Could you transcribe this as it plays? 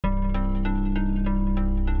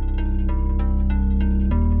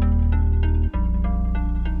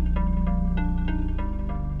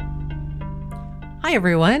Hi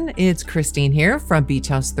everyone, it's Christine here from Beach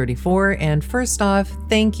House 34, and first off,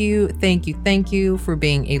 thank you for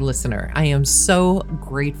being a listener. I am so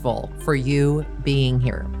grateful for you being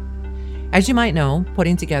here. As you might know,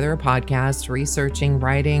 putting together a podcast, researching,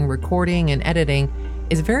 writing, recording, and editing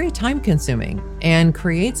is very time consuming and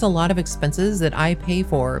creates a lot of expenses that I pay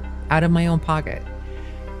for out of my own pocket.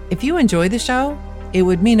 If you enjoy the show, it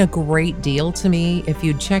would mean a great deal to me if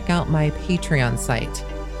you'd check out my Patreon site,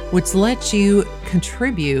 which lets you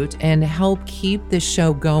contribute and help keep this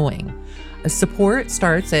show going. Support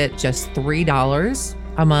starts at just $3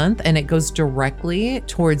 a month, and it goes directly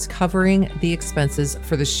towards covering the expenses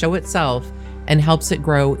for the show itself and helps it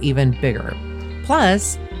grow even bigger.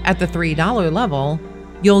 Plus, at the $3 level,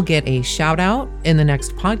 you'll get a shout out in the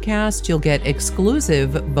next podcast. You'll get exclusive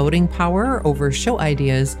voting power over show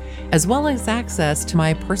ideas, as well as access to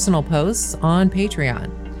my personal posts on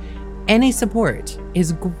Patreon. Any support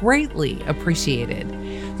is greatly appreciated.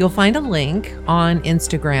 You'll find a link on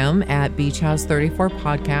Instagram at Beach House 34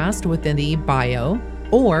 Podcast within the bio,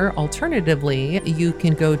 or alternatively, you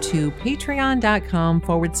can go to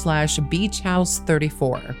patreon.com/Beach House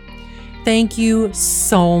 34. Thank you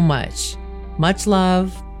so much. Much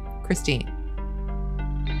love, Christine.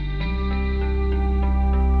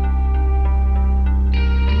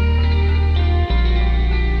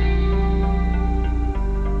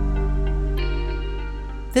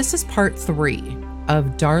 This is part 3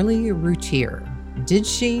 of Darlie Routier. Did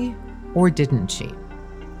she or didn't she?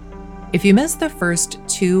 If you missed the first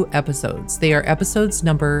 2 episodes, they are episodes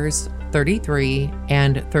numbers 33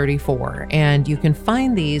 and 34, and you can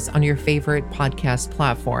find these on your favorite podcast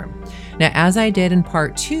platform. Now, as I did in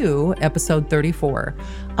part 2, episode 34,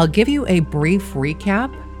 I'll give you a brief recap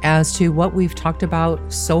as to what we've talked about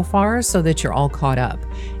so far so that you're all caught up.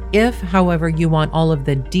 If, however, you want all of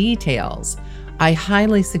the details, I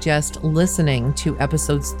highly suggest listening to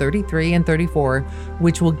episodes 33 and 34,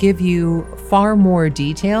 which will give you far more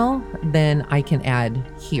detail than I can add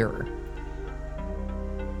here.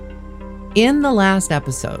 In the last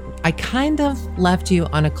episode, I kind of left you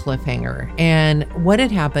on a cliffhanger, and what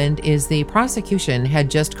had happened is the prosecution had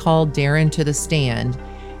just called Darren to the stand,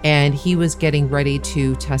 and he was getting ready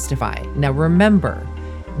to testify. Now remember,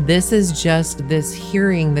 this is just this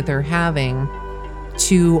hearing that they're having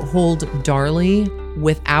to hold Darlie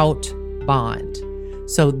without bond.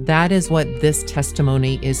 So that is what this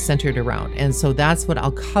testimony is centered around. And so that's what I'll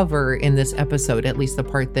cover in this episode, at least the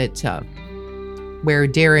part that where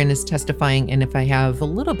Darren is testifying. And if I have a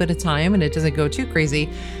little bit of time and it doesn't go too crazy,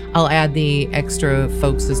 I'll add the extra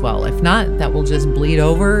folks as well. If not, that will just bleed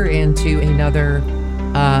over into another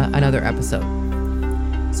episode.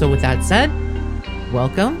 So with that said,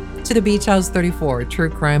 welcome to the Beach House 34 True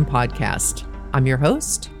Crime Podcast. I'm your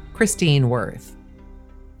host, Christine Worth.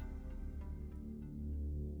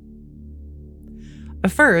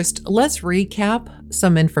 First, let's recap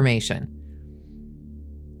some information.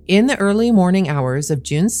 In the early morning hours of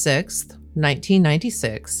June 6th,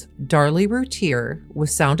 1996, Darlie Routier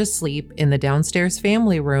was sound asleep in the downstairs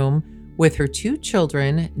family room with her 2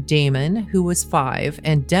 children, Damon, who was 5,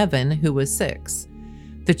 and Devin, who was 6.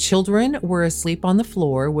 The children were asleep on the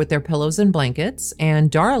floor with their pillows and blankets,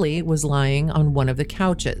 and Darlie was lying on one of the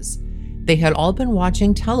couches. They had all been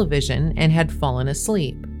watching television and had fallen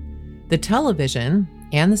asleep. The television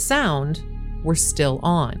and the sound were still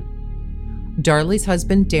on. Darlie's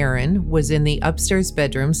husband, Darren, was in the upstairs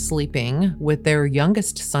bedroom sleeping with their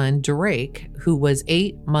youngest son, Drake, who was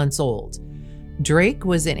 8 months old. Drake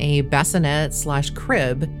was in a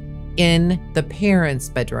bassinet/crib in the parents'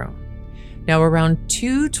 bedroom. Now, around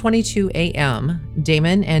 2:22 a.m.,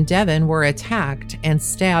 Damon and Devin were attacked and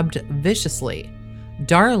stabbed viciously.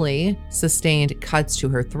 Darlie sustained cuts to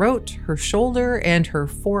her throat, her shoulder, and her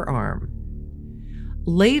forearm.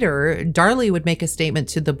 Later, Darlie would make a statement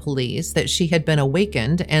to the police that she had been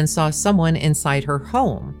awakened and saw someone inside her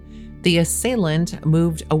home. The assailant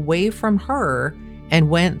moved away from her and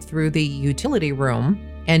went through the utility room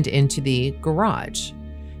and into the garage.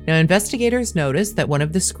 Now, investigators noticed that one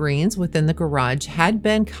of the screens within the garage had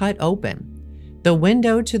been cut open. The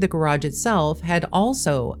window to the garage itself had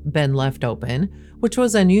also been left open, which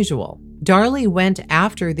was unusual. Darlie went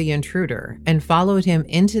after the intruder and followed him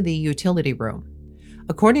into the utility room.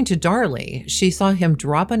 According to Darlie, she saw him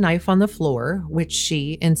drop a knife on the floor, which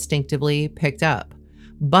she instinctively picked up.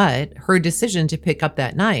 But her decision to pick up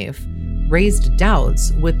that knife raised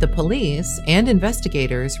doubts with the police and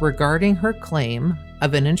investigators regarding her claim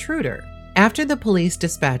of an intruder. After the police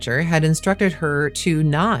dispatcher had instructed her to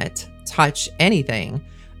not touch anything,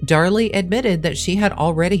 Darlie admitted that she had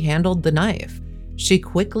already handled the knife. She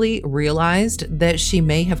quickly realized that she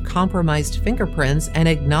may have compromised fingerprints and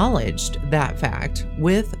acknowledged that fact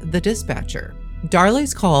with the dispatcher.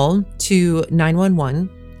 Darlie's call to 911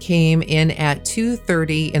 came in at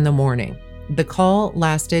 2:30 in the morning. The call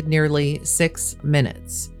lasted nearly 6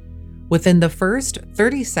 minutes. Within the first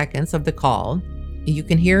 30 seconds of the call, you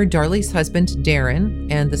can hear Darlie's husband,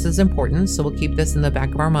 Darren, and this is important, so we'll keep this in the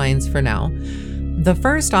back of our minds for now. The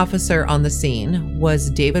first officer on the scene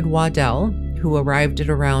was David Waddell, who arrived at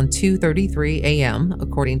around 2:33 a.m.,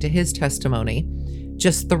 according to his testimony,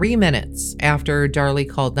 just 3 minutes after Darlie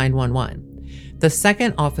called 911. The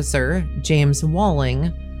second officer, James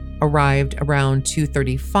Walling, arrived around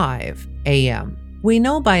 2:35 a.m. We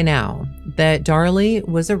know by now that Darlie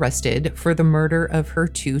was arrested for the murder of her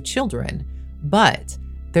 2 children, but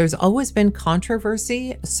there's always been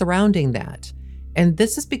controversy surrounding that. And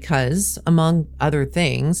this is because, among other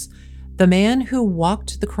things, the man who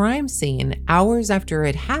walked the crime scene hours after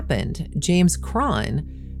it happened, James Cron,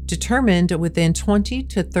 determined within 20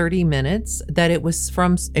 to 30 minutes that it was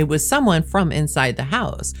someone from inside the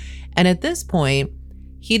house. And at this point,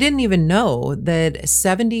 he didn't even know that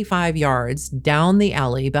 75 yards down the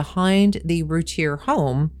alley behind the Routier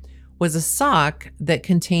home was a sock that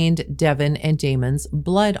contained Devin and Damon's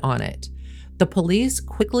blood on it. The police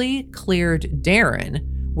quickly cleared Darren,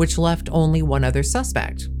 which left only one other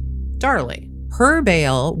suspect, Darlie. Her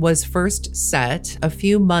bail was first set a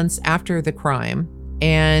few months after the crime,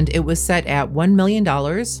 and it was set at $1 million,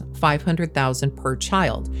 $500,000 per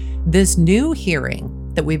child. This new hearing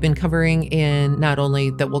that we've been covering in, not only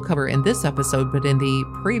that we'll cover in this episode, but in the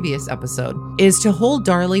previous episode, is to hold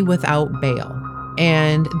Darlie without bail.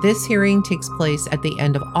 And this hearing takes place at the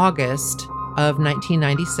end of August of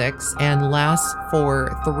 1996 and lasts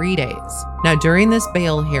for 3 days. Now, during this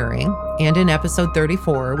bail hearing and in episode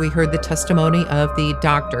 34, we heard the testimony of the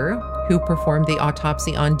doctor who performed the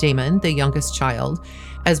autopsy on Damon, the youngest child,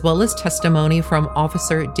 as well as testimony from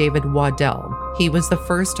Officer David Waddell. He was the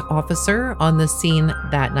first officer on the scene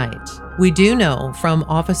that night. We do know from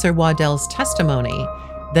Officer Waddell's testimony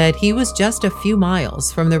that he was just a few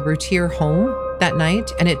miles from the Routier home that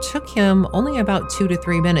night, and it took him only about 2 to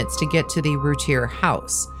 3 minutes to get to the Routier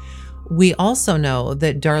house. We also know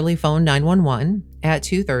that Darlie phoned 911 at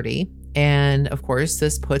 2:30, and of course,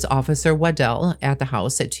 this puts Officer Waddell at the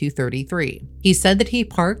house at 2:33. He said that he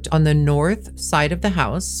parked on the north side of the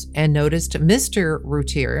house and noticed Mr.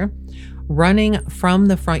 Routier running from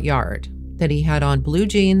the front yard, that he had on blue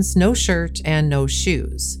jeans, no shirt, and no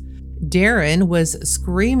shoes. Darren was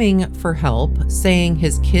screaming for help, saying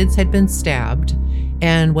his kids had been stabbed,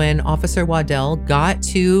 and when Officer Waddell got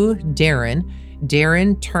to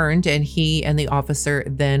Darren turned and he and the officer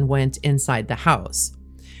then went inside the house.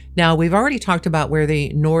 Now, we've already talked about where the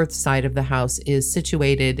north side of the house is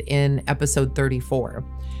situated in episode 34,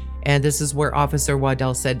 and this is where Officer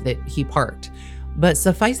Waddell said that he parked. But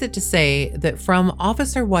suffice it to say that from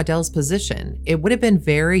Officer Waddell's position, it would have been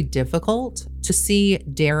very difficult to see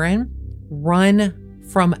Darren run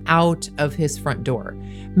from out of his front door.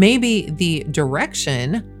 Maybe the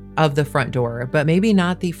direction of the front door, but maybe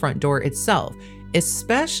not the front door itself,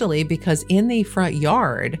 especially because in the front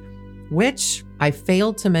yard, which I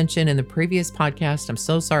failed to mention in the previous podcast, I'm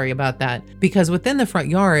so sorry about that, because within the front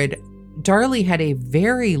yard, Darlie had a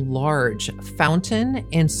very large fountain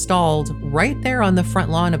installed right there on the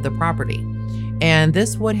front lawn of the property. And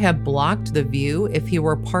this would have blocked the view if he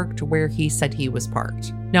were parked where he said he was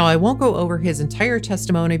parked. Now, I won't go over his entire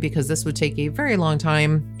testimony because this would take a very long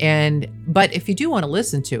time. But if you do want to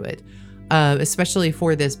listen to it, especially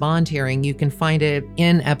for this bond hearing, you can find it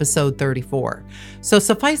in episode 34. So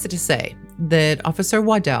suffice it to say that Officer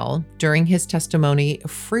Waddell, during his testimony,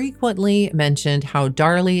 frequently mentioned how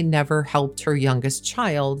Darlie never helped her youngest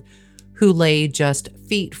child, who lay just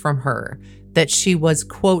feet from her, that she was,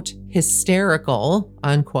 quote, hysterical,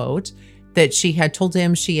 unquote, that she had told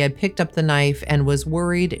him she had picked up the knife and was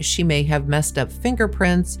worried she may have messed up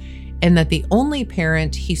fingerprints, and that the only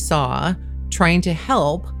parent he saw trying to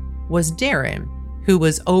help was Darren, who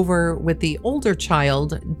was over with the older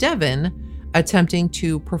child, Devin, attempting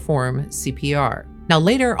to perform CPR. Now,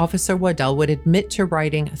 later, Officer Waddell would admit to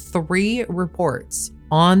writing 3 reports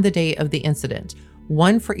on the day of the incident,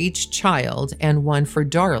 one for each child and one for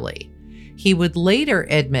Darlie. He would later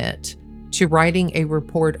admit to writing a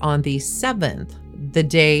report on the 7th, the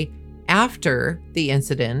day after the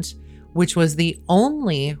incident, which was the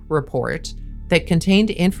only report that contained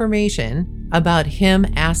information about him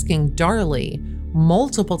asking Darlie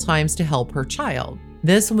multiple times to help her child.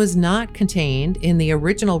 This was not contained in the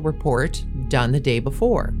original report done the day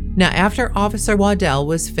before. Now, after Officer Waddell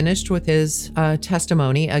was finished with his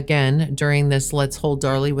testimony, again, during this Let's Hold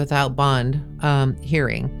Darlie Without Bond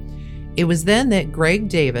hearing, it was then that Greg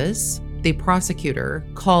Davis, the prosecutor,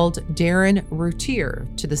 called Darren Routier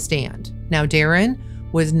to the stand. Now, Darren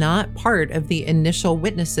was not part of the initial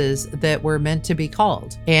witnesses that were meant to be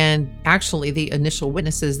called. And actually, the initial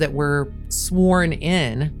witnesses that were sworn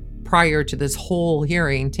in prior to this whole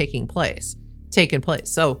hearing taken place.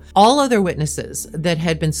 So all other witnesses that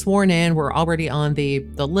had been sworn in were already on the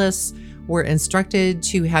list, were instructed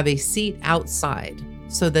to have a seat outside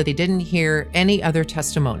so that they didn't hear any other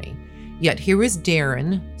testimony. Yet here was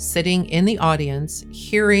Darren sitting in the audience,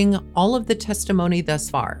 hearing all of the testimony thus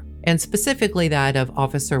far, and specifically that of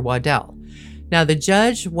Officer Waddell. Now, the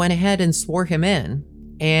judge went ahead and swore him in,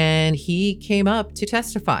 and he came up to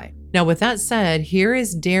testify. Now, with that said, here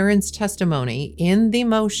is Darren's testimony in the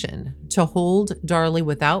motion to hold Darlie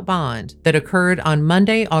without bond that occurred on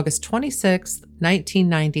Monday, August 26th,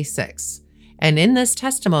 1996. And in this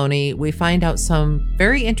testimony, we find out some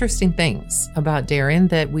very interesting things about Darren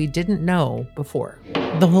that we didn't know before.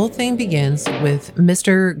 The whole thing begins with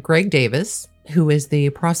Mr. Greg Davis, who is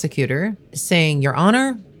the prosecutor, saying, "Your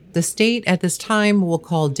Honor, the state at this time will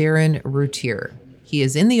call Darren Routier. He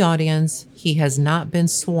is in the audience. He has not been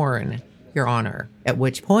sworn, Your Honor." At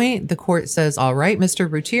which point the court says, "All right, Mr.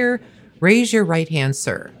 Routier, raise your right hand,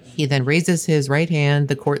 sir." He then raises his right hand.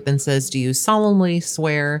 The court then says, "Do you solemnly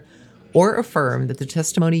swear or affirm that the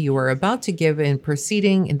testimony you are about to give in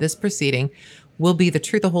this proceeding will be the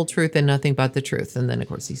truth, the whole truth, and nothing but the truth?" And then, of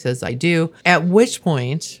course, he says, "I do." At which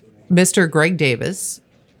point, Mr. Greg Davis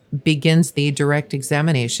begins the direct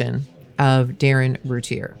examination of Darren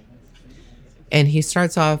Routier. And he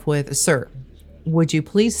starts off with, "Sir, would you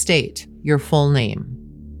please state your full name?"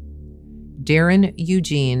 "Darren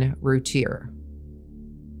Eugene Routier."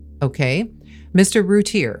 "Okay. Mr.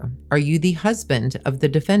 Routier, are you the husband of the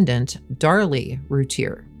defendant, Darlie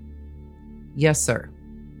Routier?" "Yes, sir."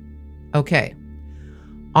 "Okay.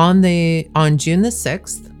 On June the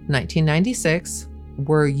 6th, 1996,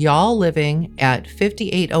 were y'all living at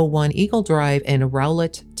 5801 Eagle Drive in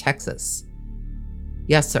Rowlett, Texas?"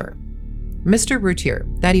 "Yes, sir." "Mr. Routier,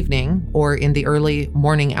 that evening, or in the early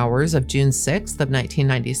morning hours of June 6th of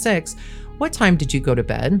 1996, what time did you go to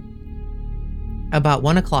bed?" "About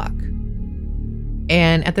 1 o'clock.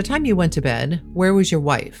 "And at the time you went to bed, where was your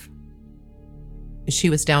wife?" "She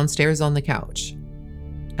was downstairs on the couch."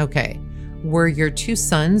 "Okay. Were your two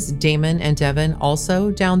sons, Damon and Devin, also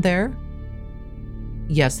down there?"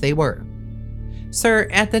 "Yes, they were." "Sir,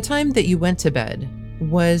 at the time that you went to bed,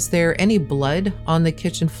 was there any blood on the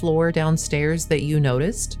kitchen floor downstairs that you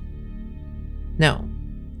noticed?" "No."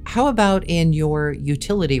 "How about in your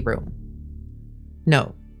utility room?"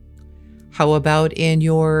 "No." "How about in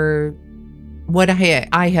your, what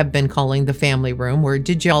I have been calling the family room, or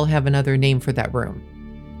did y'all have another name for that room?"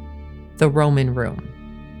 "The Roman room."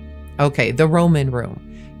 "Okay, the Roman room.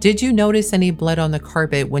 Did you notice any blood on the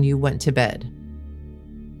carpet when you went to bed?"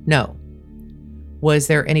 "No." "Was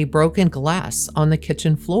there any broken glass on the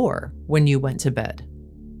kitchen floor when you went to bed?"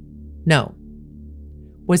 "No."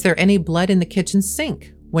 "Was there any blood in the kitchen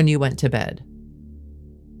sink when you went to bed?"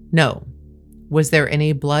 "No." "Was there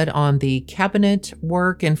any blood on the cabinet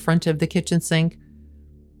work in front of the kitchen sink?"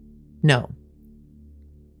 "No."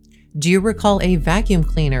 "Do you recall a vacuum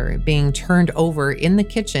cleaner being turned over in the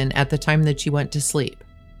kitchen at the time that you went to sleep?"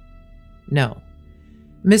 "No."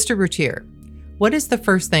 "Mr. Routier, what is the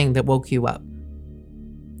first thing that woke you up?"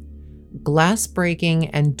 "Glass breaking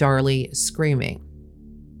and Darlie screaming."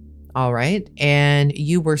 "All right. And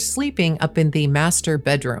you were sleeping up in the master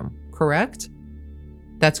bedroom, correct?"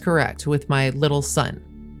 "That's correct, with my little son."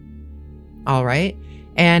 "All right.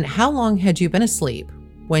 And how long had you been asleep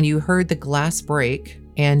when you heard the glass break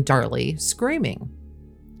and Darlie screaming?"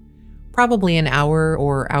 "Probably an hour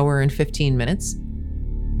or hour and 15 minutes.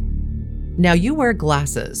 "Now, you wear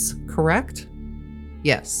glasses, correct?"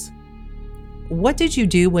 "Yes." "What did you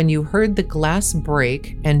do when you heard the glass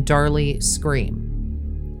break and Darlie scream?"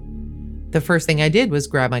 "The first thing I did was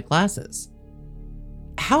grab my glasses."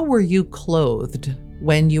 "How were you clothed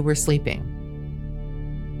when you were sleeping?"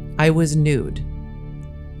 "I was nude."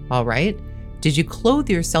 "All right. Did you clothe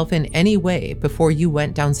yourself in any way before you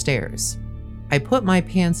went downstairs?" "I put my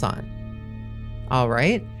pants on." "All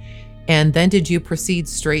right. And then did you proceed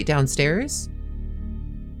straight downstairs?"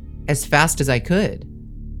 "As fast as I could."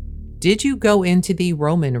 "Did you go into the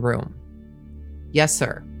Roman room?" "Yes,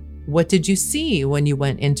 sir." "What did you see when you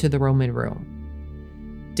went into the Roman room?"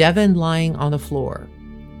 "Devin lying on the floor."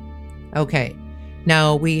 "Okay.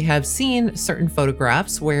 Now, we have seen certain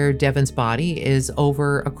photographs where Devon's body is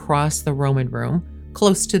over across the Roman room,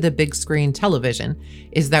 close to the big screen television.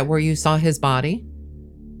 Is that where you saw his body?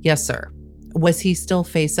 Yes, sir. Was he still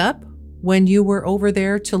face up when you were over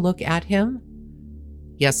there to look at him?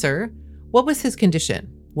 Yes, sir. What was his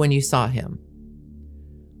condition when you saw him?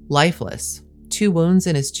 Lifeless. 2 wounds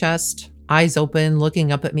in his chest, eyes open,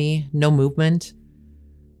 looking up at me, no movement.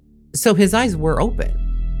 So his eyes were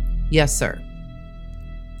open? Yes, sir.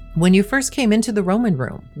 When you first came into the Roman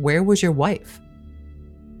room, where was your wife?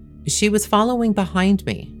 She was following behind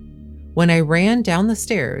me. When I ran down the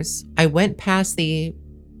stairs, I went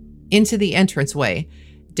into the entranceway,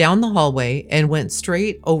 down the hallway, and went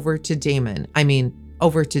straight over to Devon.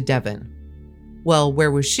 Well,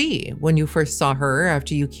 where was she when you first saw her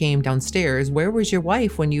after you came downstairs? Where was your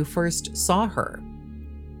wife when you first saw her?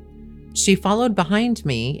 She followed behind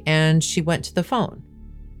me and she went to the phone.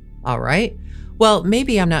 All right. Well,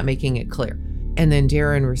 maybe I'm not making it clear. And then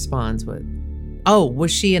Darren responds with, oh,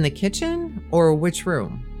 was she in the kitchen or which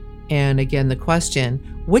room? And again, the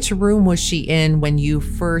question, which room was she in when you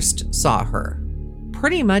first saw her?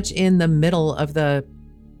 Pretty much in the middle of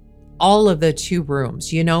all of the 2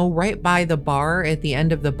 rooms, right by the bar. At the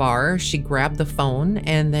end of the bar, she grabbed the phone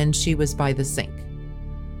and then she was by the sink.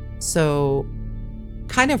 So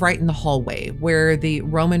kind of right in the hallway where the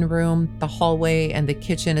Roman room, the hallway, and the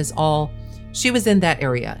kitchen is all, she was in that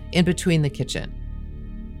area in between the kitchen.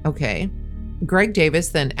 Okay. Greg Davis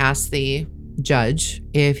then asks the judge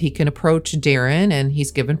if he can approach Darren, and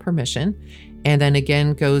he's given permission. And then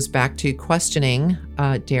again goes back to questioning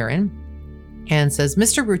Darren and says,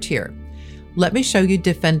 Mr. Routier, let me show you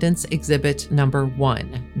defendant's exhibit number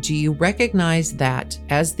 1. Do you recognize that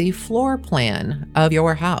as the floor plan of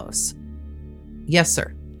your house? Yes,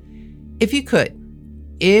 sir. If you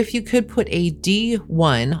could put a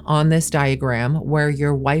D1 on this diagram where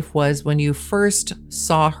your wife was when you first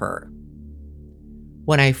saw her.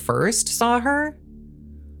 When I first saw her?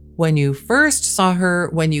 When you first saw her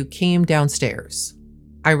when you came downstairs.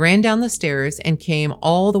 I ran down the stairs and came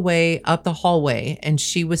all the way up the hallway, and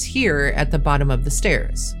she was here at the bottom of the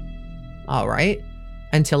stairs. All right.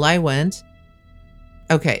 Until I went.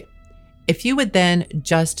 Okay. If you would then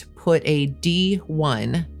just put a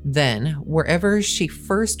D1 then wherever she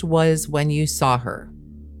first was when you saw her.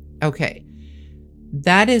 Okay.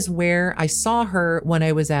 That is where I saw her when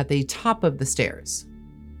I was at the top of the stairs.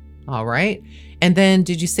 All right. And then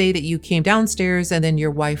did you say that you came downstairs and then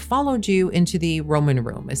your wife followed you into the Roman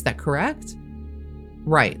room? Is that correct?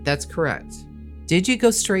 Right, that's correct. Did you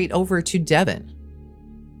go straight over to Devon?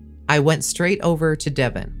 I went straight over to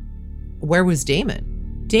Devon. Where was Damon?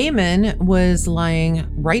 Damon was lying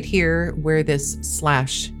right here where this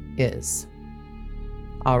slash is.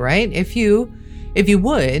 All right. If you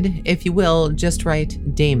will, just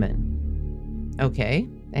write Damon. Okay.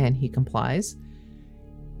 And he complies.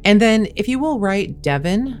 And then if you will write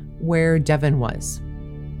Devon where Devon was.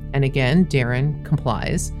 And again, Darren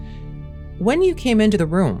complies. When you came into the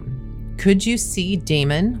room, could you see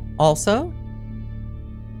Damon also?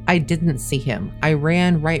 I didn't see him. I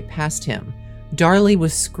ran right past him. Darlie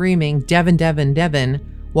was screaming, Devon, Devon, Devon,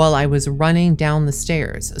 while I was running down the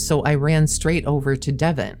stairs. So I ran straight over to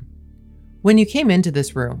Devon. When you came into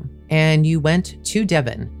this room and you went to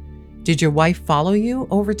Devon, did your wife follow you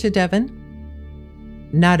over to Devon?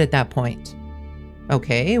 Not at that point.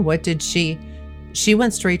 Okay, what did she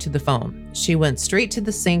went straight to the phone. She went straight to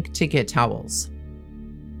the sink to get towels.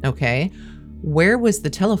 Okay, where was the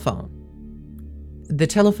telephone? The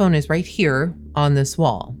telephone is right here on this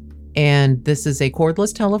wall. And this is a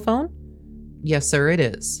cordless telephone? Yes, sir, it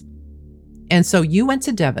is. And so you went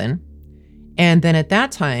to Devon, and then at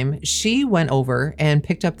that time, she went over and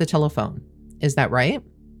picked up the telephone. Is that right?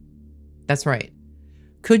 That's right.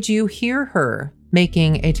 Could you hear her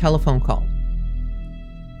making a telephone call?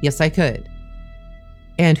 Yes, I could.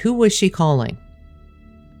 And who was she calling?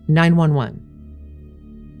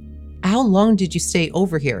 911. How long did you stay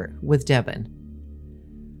over here with Devon?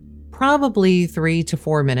 Probably 3 to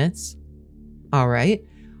 4 minutes. All right.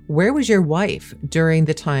 Where was your wife during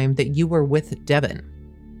the time that you were with Devon?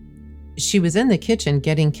 She was in the kitchen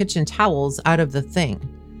getting kitchen towels out of the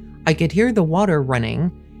thing. I could hear the water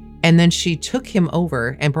running, and then she took him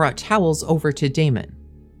over and brought towels over to Damon.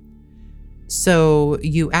 So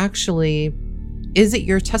is it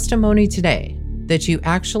your testimony today that you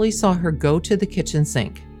actually saw her go to the kitchen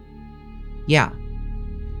sink? Yeah.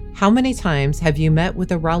 How many times have you met with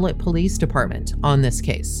the Rowlett Police Department on this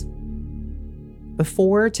case?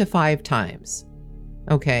 4 to 5 times.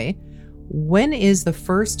 Okay. When is the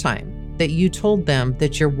first time that you told them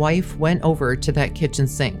that your wife went over to that kitchen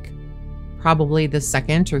sink? probably the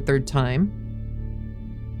second or third time.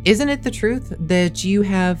 Isn't it the truth that you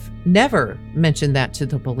have never mentioned that to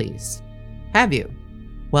the police? Have you?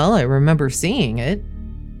 Well, I remember seeing it.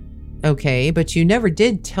 Okay, but you never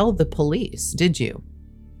did tell the police, did you?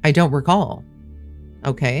 I don't recall.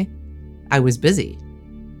 Okay. I was busy.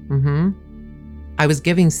 I was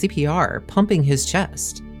giving CPR, pumping his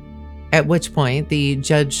chest. At which point the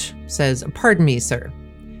judge says, "Pardon me, sir.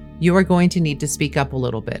 You are going to need to speak up a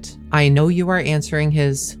little bit. I know you are answering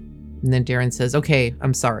his..." And then Darren says, "Okay,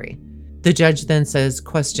 I'm sorry." The judge then says,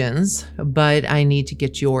 "Questions, but I need to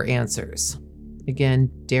get your answers." Again,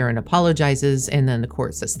 Darren apologizes, and then the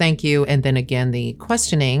court says, "Thank you." And then again, the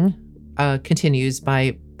questioning continues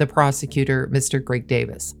by the prosecutor, Mr. Greg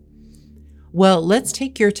Davis. "Well, let's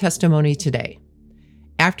take your testimony today.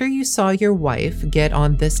 After you saw your wife get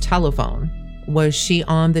on this telephone, was she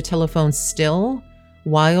on the telephone still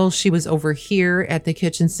while she was over here at the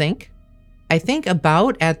kitchen sink?" "I think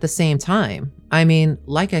about at the same time. I mean,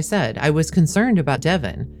 like I said, I was concerned about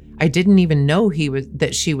Devin. I didn't even know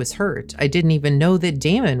that she was hurt. I didn't even know that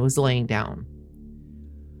Damon was laying down."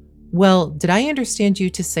 "Well, did I understand you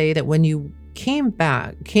to say that when you came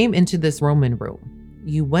into this Roman room,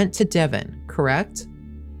 you went to Devin, correct?"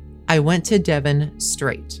 "I went to Devin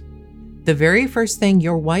straight. The very first thing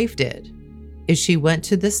your wife did is she went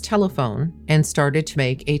to this telephone and started to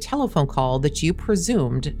make a telephone call that you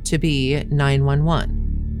presumed to be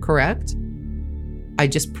 911, correct?" "I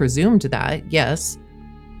just presumed that, yes."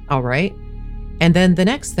 "All right. And then the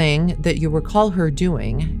next thing that you recall her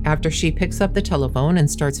doing after she picks up the telephone and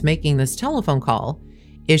starts making this telephone call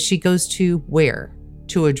is she goes to where?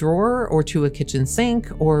 To a drawer or to a kitchen sink,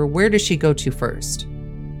 or where does she go to first?"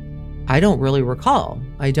 "I don't really recall.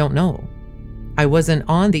 I don't know. I wasn't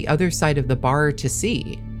on the other side of the bar to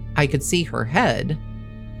see. I could see her head."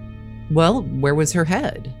 "Well, where was her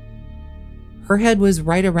head?" "Her head was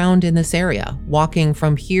right around in this area, walking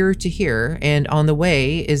from here to here, and on the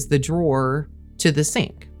way is the drawer to the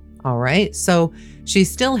sink." "All right, so she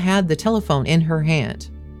still had the telephone in her hand."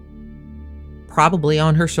 "Probably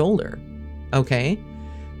on her shoulder." "Okay,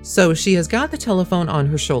 so she has got the telephone on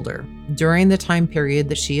her shoulder during the time period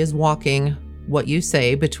that she is walking, what you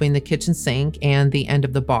say, between the kitchen sink and the end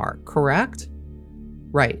of the bar, correct?"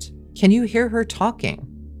 "Right. Can you hear her talking?"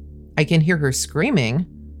 "I can hear her screaming."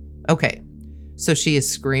 "Okay, so she is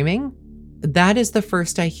screaming. That is the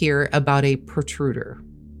first I hear about a protruder."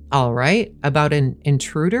 "All right, about an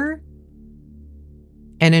intruder?"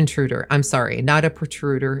 "An intruder. I'm sorry, not a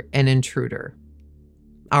protruder, an intruder."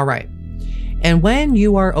 "All right. And when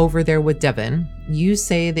you are over there with Devin, you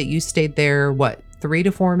say that you stayed there, what, 3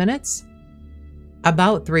 to 4 minutes?"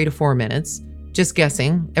 "About 3 to 4 minutes. Just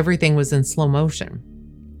guessing. Everything was in slow motion."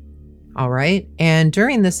 "All right. And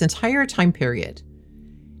during this entire time period,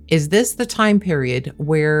 is this the time period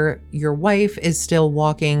where your wife is still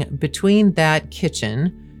walking between that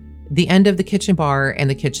kitchen, the end of the kitchen bar, and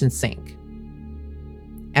the kitchen sink?"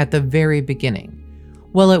 "At the very beginning."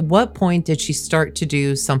 "Well, at what point did she start to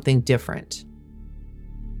do something different?"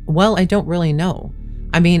 "Well, I don't really know.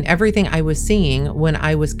 I mean, everything I was seeing when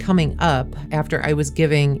I was coming up after I was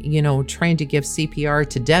trying to give CPR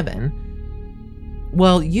to Devin.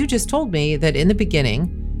 Well, you just told me that in the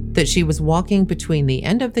beginning that she was walking between the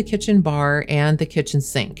end of the kitchen bar and the kitchen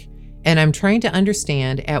sink. And I'm trying to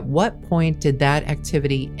understand, at what point did that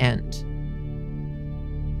activity end?"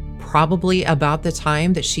 "Probably about the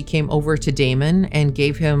time that she came over to Damon and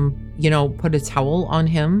gave him, put a towel on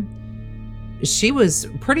him. She was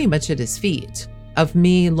pretty much at his feet, of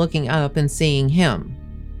me looking up and seeing him,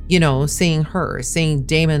 seeing her, seeing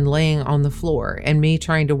Damon laying on the floor, and me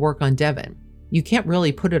trying to work on Devin. You can't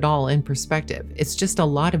really put it all in perspective. It's just a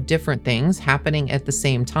lot of different things happening at the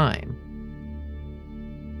same time."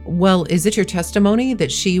 "Well, is it your testimony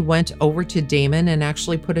that she went over to Damon and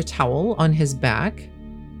actually put a towel on his back?"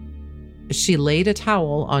 "She laid a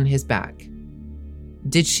towel on his back."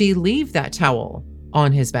 "Did she leave that towel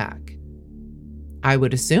on his back?" "I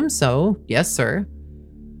would assume so. Yes, sir."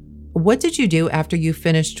 "What did you do after you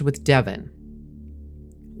finished with Devin?"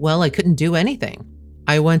 "Well, I couldn't do anything.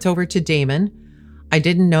 I went over to Damon. I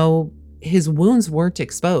didn't know his wounds weren't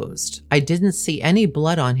exposed. I didn't see any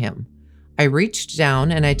blood on him. I reached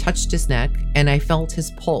down and I touched his neck and I felt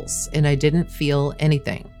his pulse and I didn't feel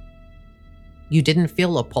anything." "You didn't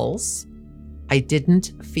feel a pulse?" "I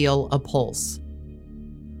didn't feel a pulse."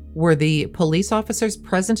 "Were the police officers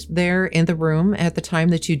present there in the room at the time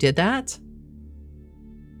that you did that?"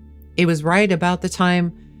 It was right about the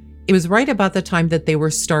time that they were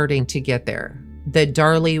starting to get there, that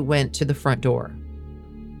Darlie went to the front door."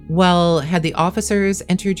 Well, had the officers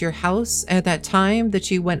entered your house at that time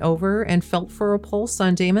that you went over and felt for a pulse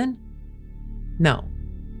on Damon? No.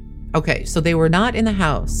 Okay, so they were not in the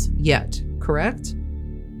house yet, correct?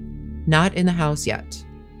 Not in the house yet.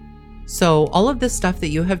 So all of this stuff that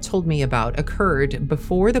you have told me about occurred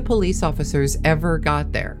before the police officers ever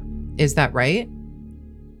got there. Is that right?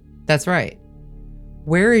 That's right.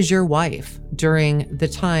 Where is your wife during the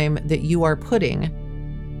time that you are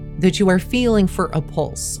feeling for a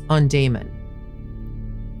pulse on Damon?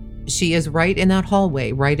 She is right in that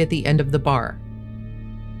hallway, right at the end of the bar.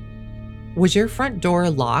 Was your front door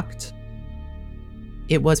locked?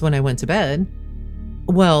 It was when I went to bed.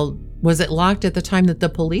 Well, was it locked at the time that the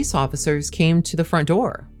police officers came to the front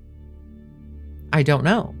door? I don't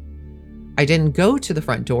know. I didn't go to the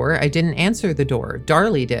front door. I didn't answer the door.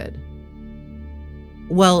 Darlie did.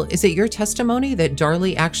 Well, is it your testimony that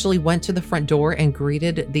Darlie actually went to the front door and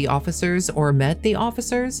greeted the officers or met the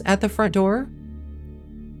officers at the front door?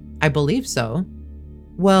 I believe so.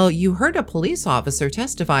 Well, you heard a police officer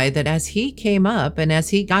testify that as he came up and as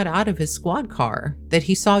he got out of his squad car, that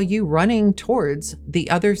he saw you running towards the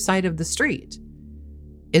other side of the street.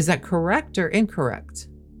 Is that correct or incorrect?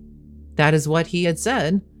 That is what he had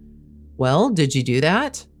said. Well, did you do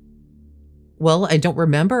that? Well, I don't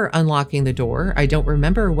remember unlocking the door. I don't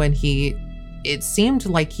remember when it seemed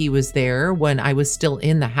like he was there when I was still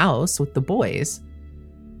in the house with the boys.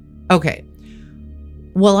 Okay.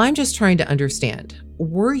 Well, I'm just trying to understand.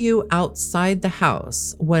 Were you outside the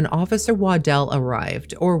house when Officer Waddell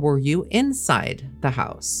arrived, or were you inside the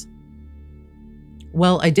house?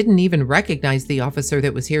 Well, I didn't even recognize the officer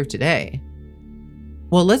that was here today.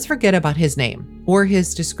 Well, let's forget about his name or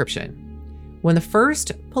his description. When the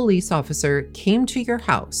first police officer came to your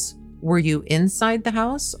house, were you inside the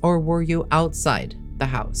house or were you outside the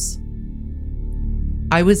house?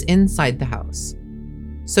 I was inside the house.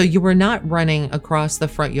 So you were not running across the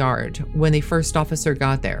front yard when the first officer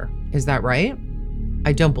got there. Is that right?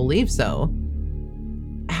 I don't believe so.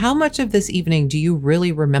 How much of this evening do you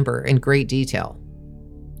really remember in great detail?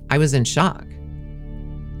 I was in shock.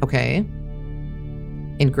 Okay.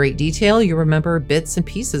 In great detail, you remember bits and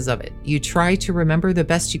pieces of it. You try to remember the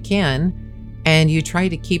best you can, and you try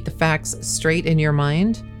to keep the facts straight in your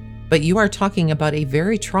mind, but you are talking about a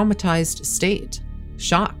very traumatized state.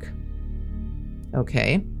 Shock.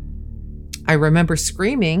 Okay. I remember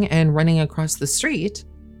screaming and running across the street.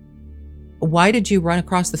 Why did you run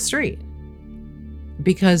across the street?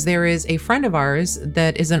 Because there is a friend of ours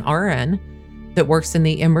that is an RN that works in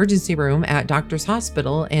the emergency room at Doctor's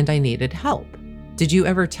Hospital, and I needed help. Did you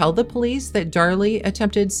ever tell the police that Darlie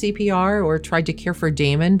attempted CPR or tried to care for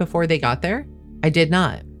Damon before they got there? I did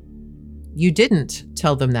not. You didn't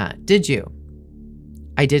tell them that, did you?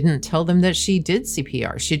 I didn't tell them that she did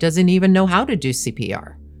CPR. She doesn't even know how to do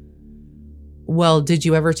CPR. Well, did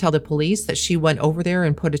you ever tell the police that she went over there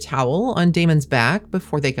and put a towel on Damon's back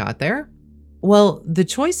before they got there? Well, the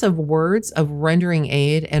choice of words of rendering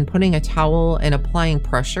aid and putting a towel and applying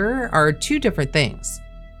pressure are two different things.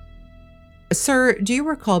 Sir, do you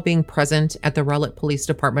recall being present at the Rowlett Police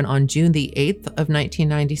Department on June the 8th of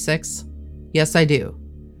 1996? Yes, I do.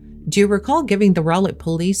 Do you recall giving the Rowlett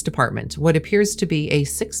Police Department what appears to be a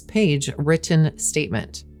 6-page written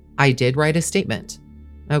statement? I did write a statement.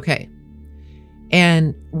 Okay.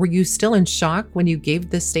 And were you still in shock when you gave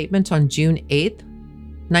this statement on June 8th,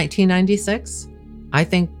 1996? I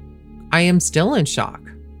think I am still in shock.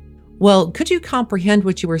 Well, could you comprehend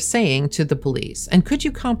what you were saying to the police? And could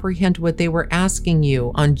you comprehend what they were asking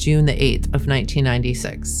you on June the 8th of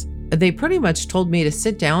 1996? They pretty much told me to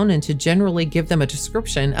sit down and to generally give them a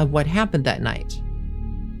description of what happened that night.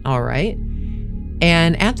 All right.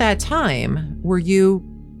 And at that time,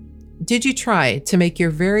 did you try to make your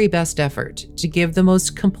very best effort to give the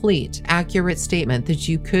most complete, accurate statement that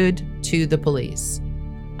you could to the police?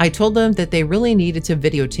 I told them that they really needed to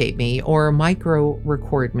videotape me or micro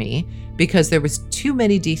record me because there was too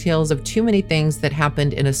many details of too many things that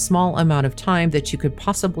happened in a small amount of time that you could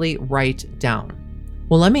possibly write down.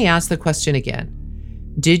 Well, let me ask the question again.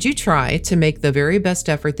 Did you try to make the very best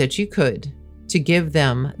effort that you could to give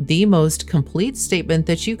them the most complete statement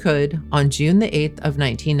that you could on June the 8th of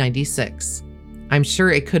 1996? I'm sure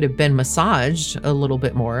it could have been massaged a little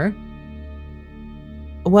bit more.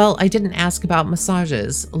 Well, I didn't ask about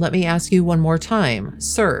massages. Let me ask you one more time.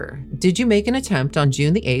 Sir, did you make an attempt on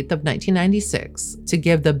June the 8th of 1996 to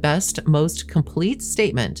give the best, most complete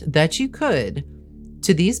statement that you could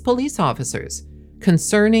to these police officers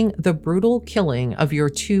concerning the brutal killing of your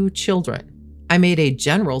 2 children? I made a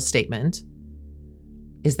general statement.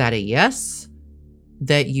 Is that a yes?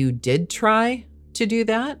 That you did try to do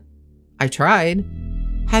that? I tried.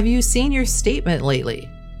 Have you seen your statement lately?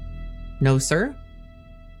 No, sir.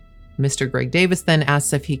 Mr. Greg Davis then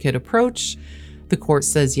asks if he could approach. The court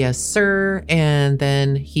says, yes, sir. And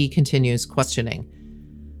then he continues questioning.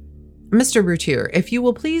 Mr. Routier, if you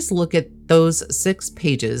will please look at those 6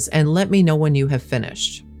 pages and let me know when you have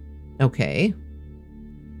finished. Okay.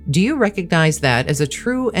 Do you recognize that as a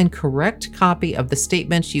true and correct copy of the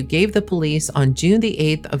statement you gave the police on June the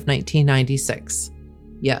 8th of 1996?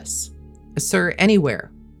 Yes. Sir,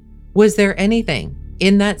 anywhere. Was there anything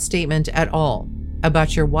in that statement at all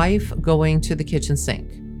about your wife going to the kitchen sink?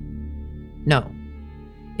 No.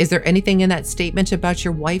 Is there anything in that statement about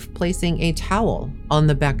your wife placing a towel on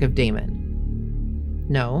the back of Damon?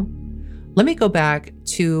 No. Let me go back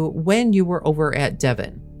to when you were over at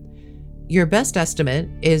Devon. Your best estimate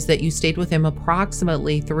is that you stayed with him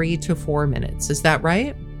approximately 3 to 4 minutes. Is that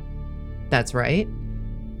right? That's right.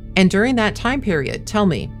 And during that time period, tell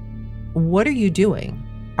me, what are you doing?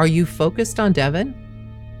 Are you focused on Devon?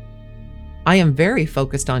 I am very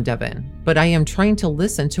focused on Devon, but I am trying to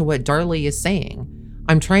listen to what Darlie is saying.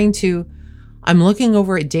 I'm looking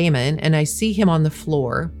over at Damon and I see him on the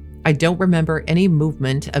floor. I don't remember any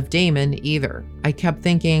movement of Damon either. I kept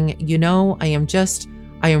thinking,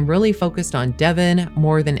 I am really focused on Devon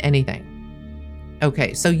more than anything.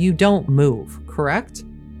 Okay, so you don't move, correct?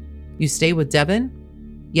 You stay with Devon?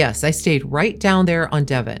 Yes, I stayed right down there on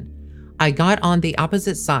Devon. I got on the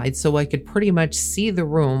opposite side so I could pretty much see the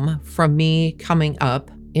room from me coming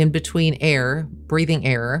up in between air, breathing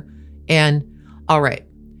air. And all right.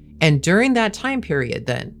 And during that time period,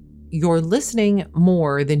 then you're listening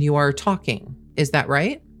more than you are talking. Is that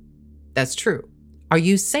right? That's true. Are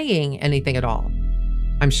you saying anything at all?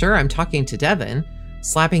 I'm sure I'm talking to Devon,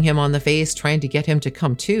 slapping him on the face, trying to get him to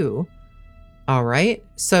come to. All right.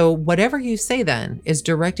 So whatever you say then is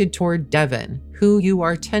directed toward Devon, who you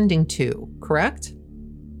are tending to, correct?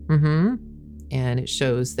 Mm-hmm. And it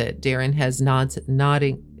shows that Darren has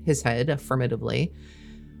nodding his head affirmatively.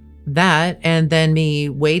 That, and then me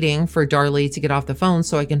waiting for Darlie to get off the phone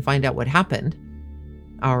so I can find out what happened.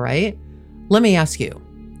 All right. Let me ask you,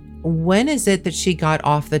 when is it that she got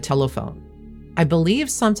off the telephone? I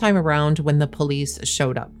believe sometime around when the police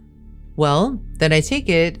showed up. Well, then I take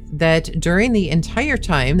it that during the entire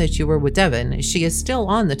time that you were with Devon, she is still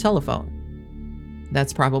on the telephone.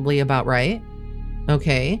 That's probably about right.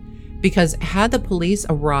 Okay. Because had the police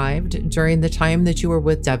arrived during the time that you were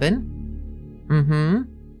with Devon? Mm-hmm.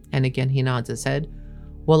 And again, he nods his head.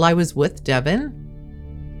 Well, I was with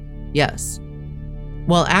Devon? Yes.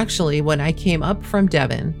 Well, actually, when I came up from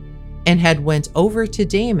Devon and had went over to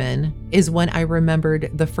Damon is when I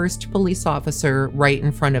remembered the first police officer right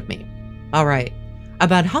in front of me. All right.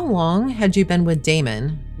 About how long had you been with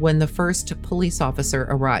Damon when the first police officer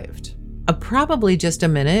arrived? Probably just a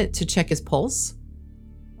minute to check his pulse.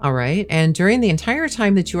 All right. And during the entire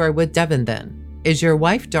time that you are with Devon then, is your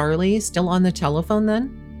wife Darlie still on the telephone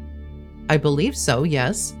then? I believe so,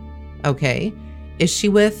 yes. Okay. Is she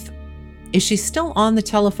still on the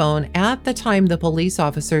telephone at the time the police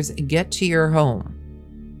officers get to your home?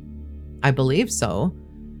 I believe so.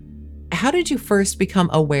 How did you first become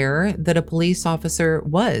aware that a police officer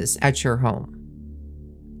was at your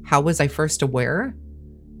home? How was I first aware?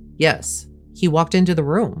 Yes, he walked into the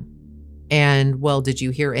room. And, well, did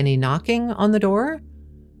you hear any knocking on the door?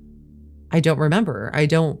 I don't remember. I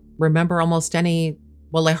don't remember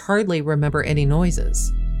I hardly remember any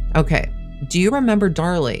noises. Okay. Do you remember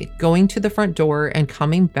Darlie going to the front door and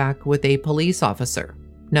coming back with a police officer?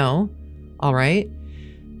 No? All right.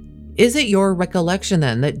 Is it your recollection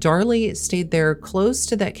then that Darlie stayed there close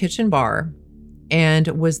to that kitchen bar and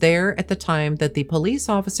was there at the time that the police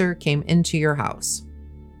officer came into your house?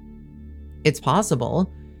 It's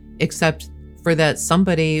possible, except for that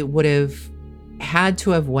somebody would have had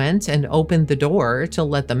to have went and opened the door to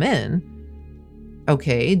let them in.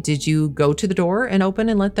 Okay, did you go to the door and open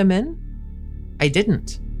and let them in? I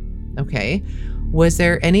didn't. Okay. Was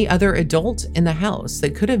there any other adult in the house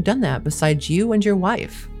that could have done that besides you and your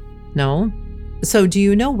wife? No. So do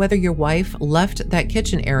you know whether your wife left that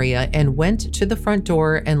kitchen area and went to the front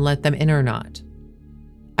door and let them in or not?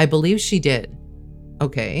 I believe she did.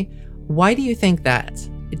 Okay. Why do you think that?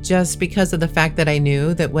 Just because of the fact that I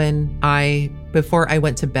knew that before I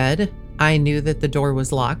went to bed, I knew that the door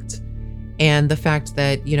was locked. And the fact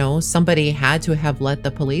that, somebody had to have let the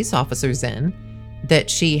police officers in, that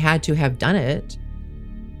she had to have done it.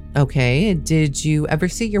 Okay. Did you ever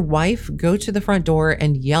see your wife go to the front door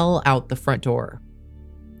and yell out the front door?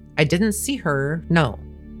 I didn't see her. No.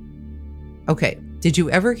 Okay. Did you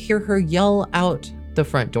ever hear her yell out the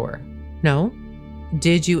front door? No.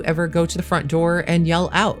 Did you ever go to the front door and yell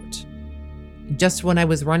out? just when I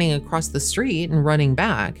was running across the street and running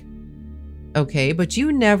back. Okay, but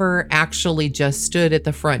you never actually just stood at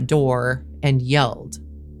the front door and yelled.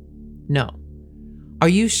 No. Are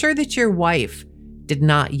you sure that your wife did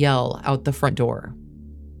not yell out the front door?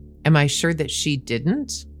 Am I sure that she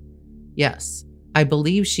didn't? Yes, I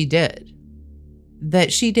believe she did.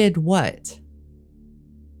 That she did what?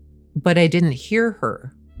 But I didn't hear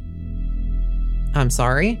her. I'm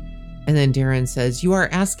sorry. And then Darren says, you are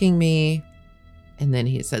asking me. And then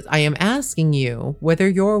he says, I am asking you whether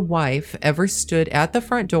your wife ever stood at the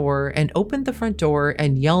front door and opened the front door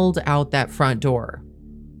and yelled out that front door.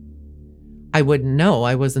 I wouldn't know.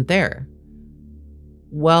 I wasn't there.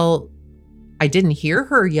 Well, I didn't hear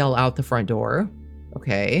her yell out the front door.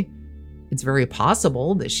 Okay. It's very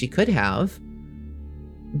possible that she could have.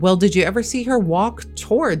 Well, did you ever see her walk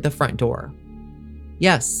toward the front door?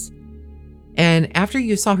 Yes. And after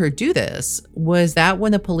you saw her do this, was that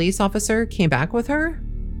when the police officer came back with her?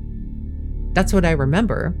 That's what I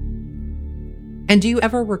remember. And do you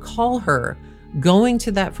ever recall her going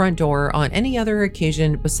to that front door on any other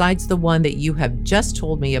occasion besides the one that you have just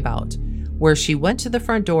told me about, where she went to the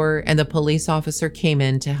front door and the police officer came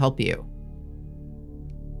in to help you?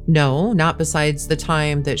 No, not besides the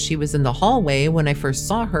time that she was in the hallway when I first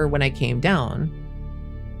saw her when I came down.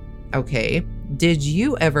 Okay. Did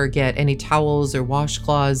you ever get any towels or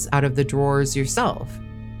washcloths out of the drawers yourself?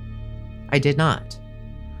 I did not.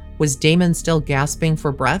 Was Damon still gasping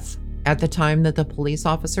for breath at the time that the police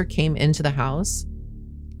officer came into the house?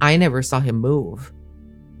 I never saw him move.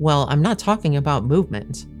 Well, I'm not talking about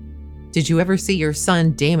movement. Did you ever see your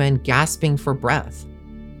son Damon gasping for breath?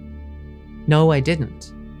 No, I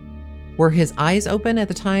didn't. Were his eyes open at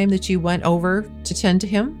the time that you went over to tend to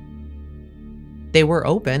him? They were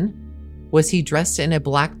open. Was he dressed in a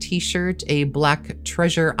black t-shirt, a black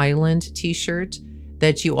Treasure Island t-shirt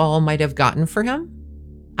that you all might have gotten for him?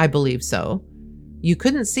 I believe so. You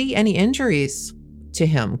couldn't see any injuries to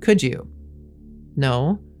him, could you?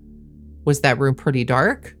 No. Was that room pretty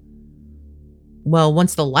dark? Well,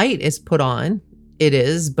 once the light is put on, it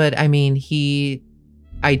is, but I mean,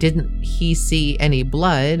 I didn't see any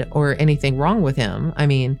blood or anything wrong with him. I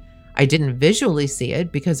mean, I didn't visually see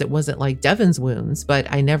it because it wasn't like Devin's wounds, but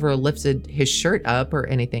I never lifted his shirt up or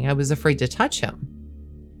anything. I was afraid to touch him.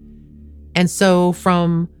 And so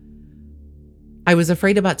I was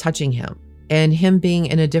afraid about touching him and him being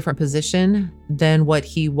in a different position than what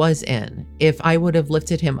he was in. If I would have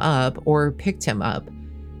lifted him up or picked him up,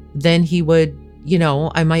 then he would,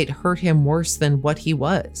 I might hurt him worse than what he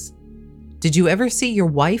was. Did you ever see your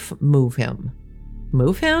wife move him?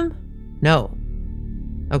 Move him? No.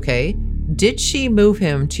 Okay. Did she move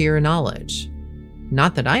him to your knowledge?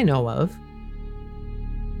 Not that I know of.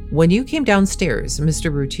 When you came downstairs,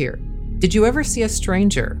 Mr. Routier, did you ever see a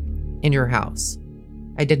stranger in your house?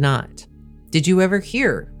 I did not. Did you ever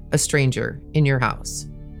hear a stranger in your house?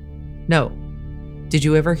 No. Did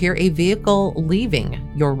you ever hear a vehicle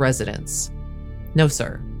leaving your residence? No,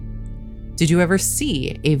 sir. Did you ever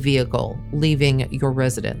see a vehicle leaving your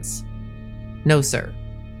residence? No, sir.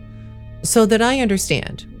 So that I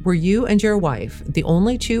understand, were you and your wife the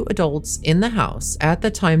only two adults in the house at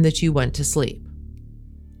the time that you went to sleep?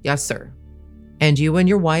 Yes, sir. And you and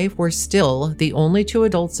your wife were still the only two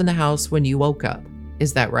adults in the house when you woke up.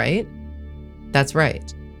 Is that right? That's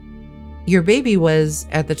right. Your baby was,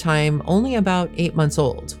 at the time, only about 8 months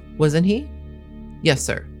old, wasn't he? Yes,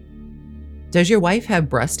 sir. Does your wife have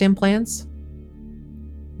breast implants?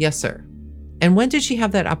 Yes, sir. And when did she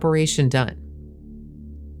have that operation done?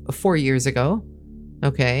 4 years ago.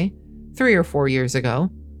 Okay. 3 or 4 years ago.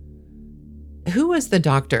 Who was the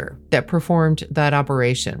doctor that performed that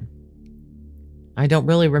operation? I don't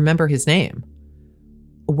really remember his name.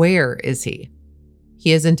 Where is he?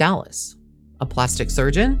 He is in Dallas. A plastic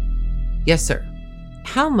surgeon? Yes, sir.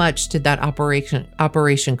 How much did that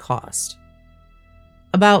operation cost?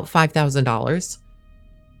 About $5,000.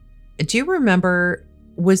 Do you remember,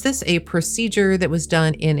 was this a procedure that was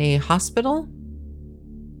done in a hospital?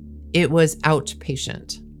 It was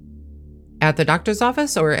outpatient. At the doctor's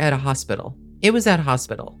office or at a hospital? It was at a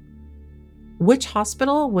hospital. Which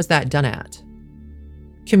hospital was that done at?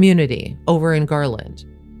 Community, over in Garland.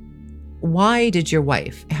 Why did your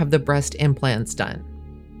wife have the breast implants done?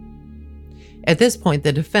 At this point,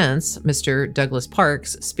 the defense, Mr. Douglas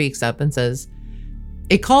Parks, speaks up and says,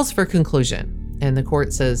 it calls for conclusion, and the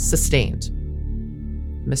court says sustained.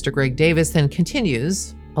 Mr. Greg Davis then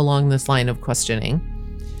continues along this line of questioning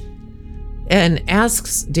and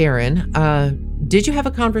asks Darren, did you have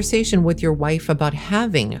a conversation with your wife about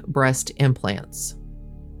having breast implants?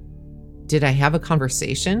 Did I have a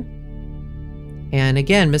conversation? And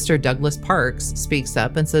again, Mr. Douglas Parks speaks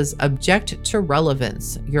up and says, "Object to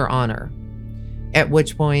relevance, Your Honor." At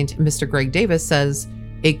which point, Mr. Greg Davis says,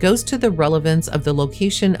 "It goes to the relevance of the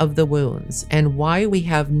location of the wounds and why we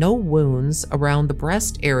have no wounds around the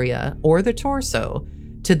breast area or the torso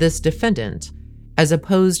to this defendant, as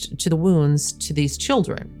opposed to the wounds to these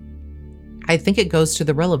children. I think it goes to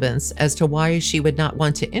the relevance as to why she would not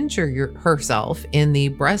want to injure herself in the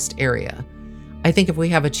breast area. I think if we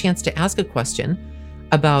have a chance to ask a question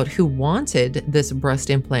about who wanted this breast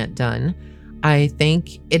implant done, I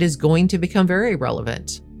think it is going to become very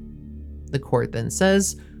relevant." The court then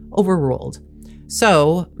says, "Overruled."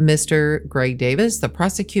 So, Mr. Greg Davis, the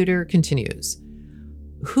prosecutor, continues,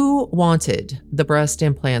 "Who wanted the breast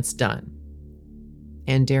implants done?"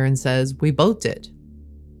 And Darren says, "We both did."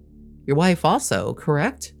 "Your wife also,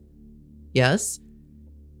 correct?" "Yes."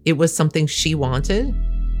 "It was something she wanted?"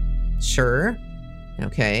 "Sure."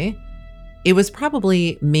 "Okay. It was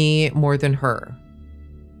probably me more than her."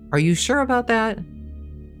 "Are you sure about that?"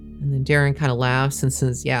 And then Darren kind of laughs and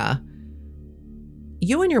says, "Yeah."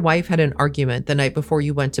 "You and your wife had an argument the night before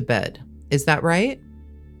you went to bed. Is that right?"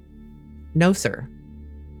 "No, sir."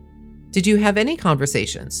 "Did you have any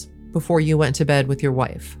conversations before you went to bed with your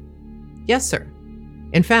wife?" "Yes, sir.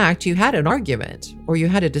 In fact, you had an argument, or you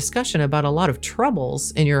had a discussion about a lot of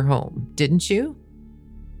troubles in your home, didn't you?"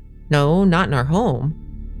 "No, not in our home."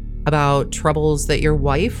 "About troubles that your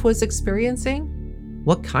wife was experiencing?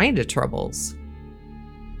 What kind of troubles?"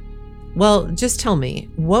 "Well, just tell me,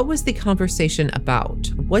 what was the conversation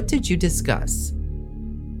about? What did you discuss?"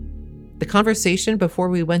 "The conversation before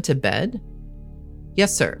we went to bed?"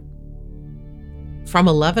 "Yes, sir." "From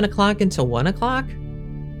 11 o'clock until 1 o'clock?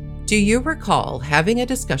 Do you recall having a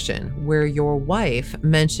discussion where your wife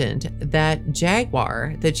mentioned that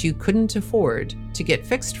Jaguar that you couldn't afford to get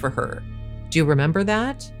fixed for her? Do you remember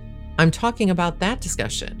that? I'm talking about that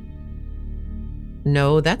discussion."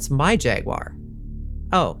 "No, that's my Jaguar."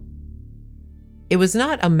 "Oh." "It was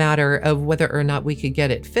not a matter of whether or not we could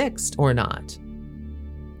get it fixed or not."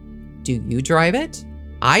 "Do you drive it?"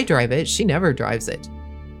 "I drive it. She never drives it."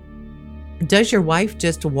 "Does your wife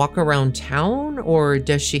just walk around town, or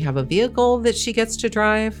does she have a vehicle that she gets to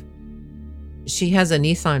drive?" "She has a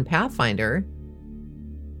Nissan Pathfinder."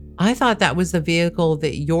 "I thought that was the vehicle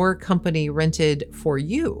that your company rented for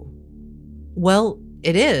you." "Well,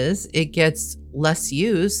 it is. It gets less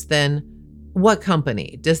use than—" "What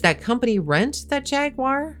company? Does that company rent that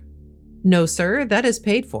Jaguar?" "No, sir. That is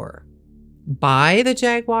paid for." "Buy the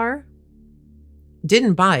Jaguar?"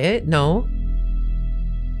 "Didn't buy it, no."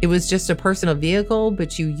 "It was just a personal vehicle,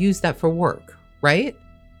 but you use that for work, right?"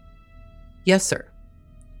 "Yes, sir."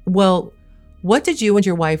 "Well, what did you and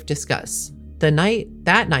your wife discuss that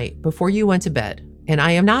night before you went to bed? And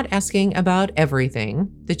I am not asking about everything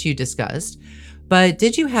that you discussed, but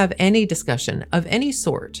did you have any discussion of any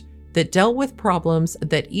sort that dealt with problems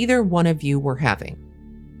that either one of you were having?"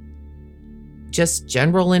 "Just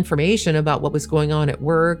general information about what was going on at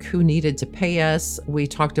work, who needed to pay us. We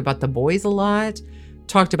talked about the boys a lot.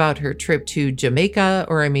 Talked about her trip to to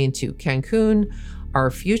Cancun, our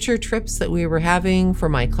future trips that we were having for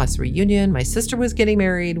my class reunion. My sister was getting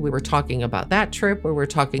married. We were talking about that trip. We were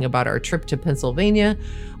talking about our trip to Pennsylvania.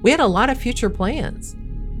 We had a lot of future plans."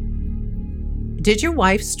 "Did your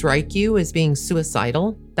wife strike you as being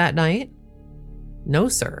suicidal that night?" "No,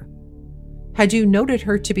 sir." "Had you noted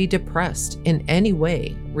her to be depressed in any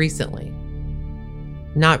way recently?"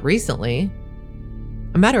 "Not recently."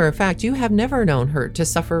 "A matter of fact, you have never known her to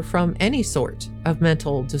suffer from any sort of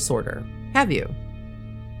mental disorder, have you?"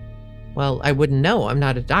 "Well, I wouldn't know. I'm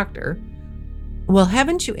not a doctor." "Well,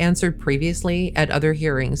 haven't you answered previously at other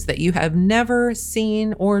hearings that you have never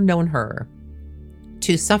seen or known her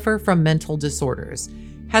to suffer from mental disorders?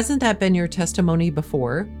 Hasn't that been your testimony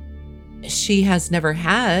before?" "She has never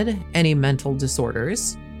had any mental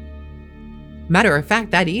disorders." "Matter of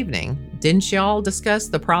fact, that evening, didn't y'all discuss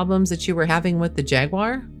the problems that you were having with the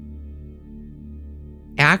Jaguar?"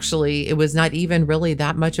 "Actually, it was not even really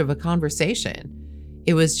that much of a conversation.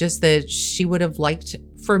 It was just that she would have liked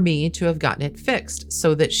for me to have gotten it fixed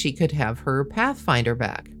so that she could have her Pathfinder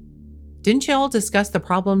back." "Didn't y'all discuss the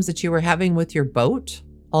problems that you were having with your boat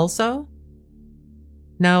also?"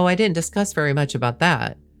 "No, I didn't discuss very much about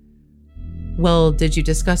that." "Well, did you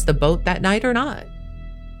discuss the boat that night or not?"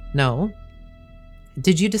 "No."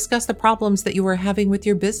 "Did you discuss the problems that you were having with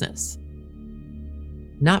your business?"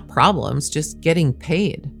 "Not problems, just getting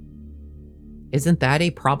paid." "Isn't that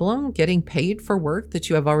a problem, getting paid for work that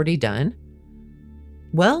you have already done?"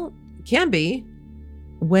 "Well, can be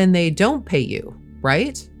when they don't pay you,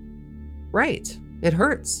 right?" "Right. It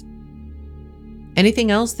hurts."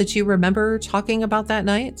 Anything else that you remember talking about that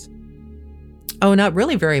night? Oh, not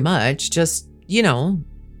really very much. Just,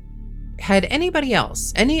 had anybody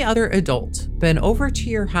else, any other adult, been over to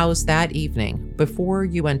your house that evening before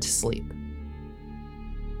you went to sleep?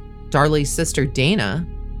 Darlie's sister, Dana.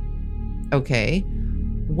 Okay.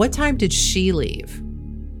 What time did she leave?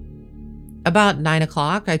 About 9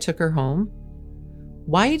 o'clock, I took her home.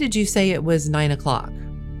 Why did you say it was 9 o'clock?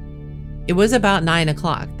 It was about 9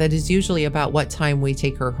 o'clock. That is usually about what time we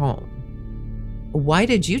take her home. Why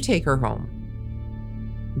did you take her home?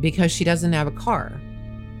 Because she doesn't have a car.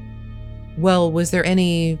 Well,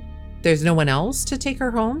 there's no one else to take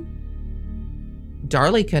her home?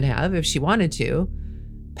 Darlie could have if she wanted to.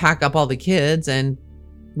 Pack up all the kids and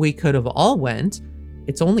we could have all went.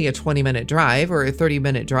 It's only a 20-minute drive or a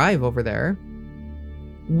 30-minute drive over there.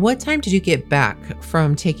 What time did you get back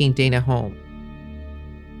from taking Dana home?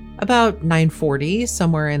 About 9:40,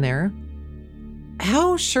 somewhere in there.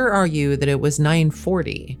 How sure are you that it was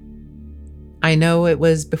 9:40? I know it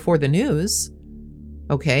was before the news.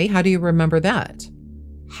 Okay, how do you remember that?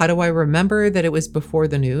 How do I remember that it was before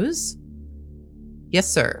the news? Yes,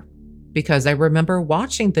 sir, because I remember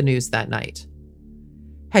watching the news that night.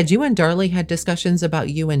 Had you and Darlie had discussions about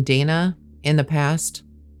you and Dana in the past?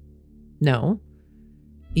 No.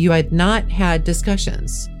 You had not had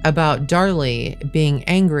discussions about Darlie being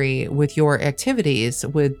angry with your activities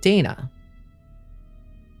with Dana.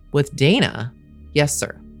 With Dana? Yes,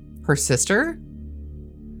 sir. Her sister?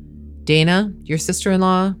 Dana, your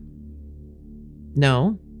sister-in-law?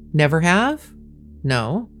 No. Never have?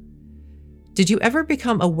 No. Did you ever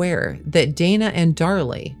become aware that Dana and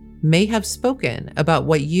Darlie may have spoken about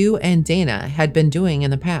what you and Dana had been doing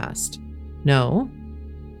in the past? No.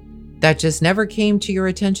 That just never came to your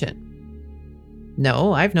attention?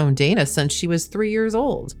 No, I've known Dana since she was 3 years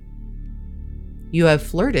old. You have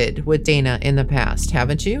flirted with Dana in the past,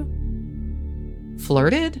 haven't you?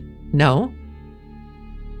 Flirted? No.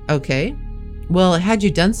 Okay. Well, had you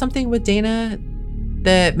done something with Dana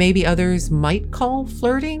that maybe others might call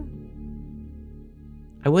flirting?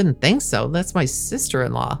 I wouldn't think so. That's my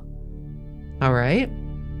sister-in-law. All right.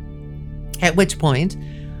 At which point,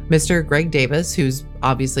 Mr. Greg Davis, who's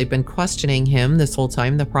obviously been questioning him this whole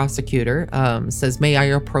time, the prosecutor, says, "May I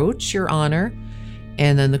approach, Your Honor?"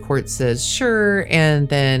 And then the court says, "Sure." And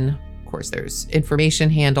then, of course, there's information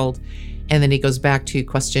handled. And then he goes back to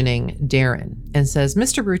questioning Darren and says,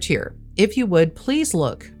 "Mr. Routier, if you would, please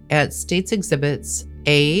look at State's Exhibits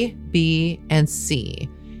A, B, and C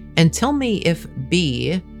and tell me if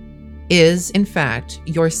B is, in fact,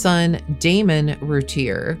 your son, Damon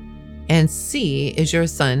Routier, and C is your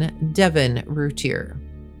son, Devin Routier."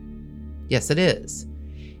 Yes, it is.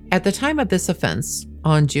 At the time of this offense,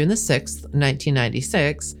 on June the 6th,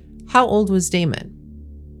 1996, how old was Damon?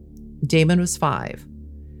 Damon was 5.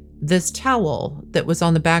 This towel that was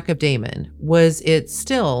on the back of Damon, was it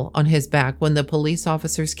still on his back when the police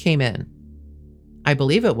officers came in? I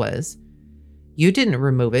believe it was. You didn't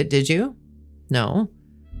remove it, did you? No.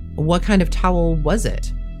 What kind of towel was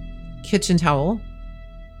it? Kitchen towel?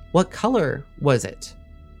 What color was it?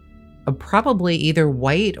 Probably either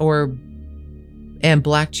white and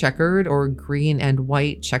black checkered or green and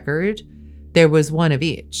white checkered. There was one of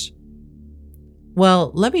each.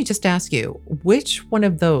 Well, let me just ask you, which one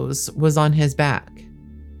of those was on his back?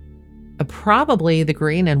 Probably the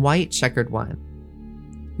green and white checkered one.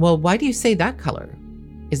 Well, why do you say that color?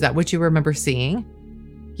 Is that what you remember seeing?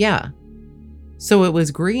 Yeah. So it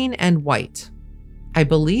was green and white. I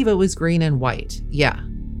believe it was green and white. Yeah.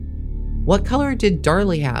 What color did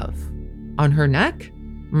Darlie have? On her neck?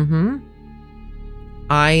 Mm-hmm.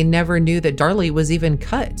 I never knew that Darlie was even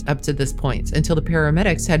cut up to this point until the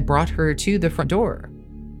paramedics had brought her to the front door.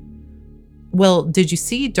 Well, did you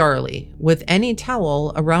see Darlie with any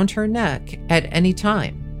towel around her neck at any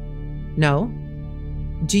time? No.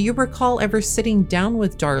 Do you recall ever sitting down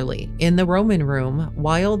with Darlie in the Roman room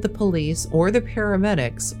while the police or the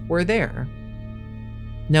paramedics were there?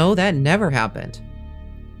 No, that never happened.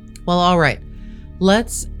 Well, all right.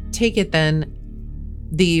 Let's take it then.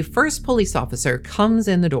 The first police officer comes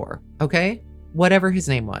in the door, okay? Whatever his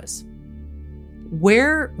name was.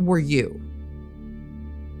 Where were you?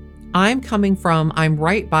 I'm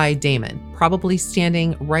right by Damon, probably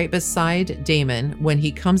standing right beside Damon when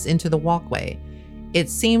he comes into the walkway. It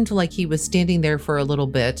seemed like he was standing there for a little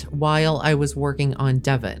bit while I was working on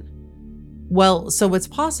Devin. Well, so it's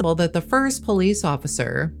possible that the first police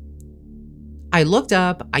officer, I looked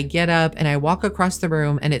up, I get up, and I walk across the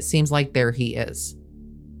room, and it seems like there he is.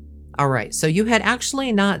 All right, so you had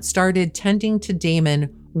actually not started tending to Damon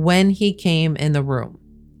when he came in the room.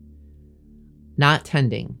 Not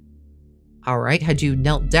tending. All right. Had you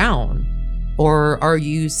knelt down or are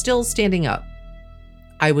you still standing up?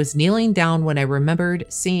 I was kneeling down when I remembered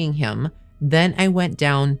seeing him. Then I went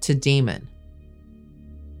down to Damon.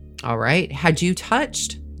 All right. Had you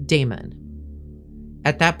touched Damon?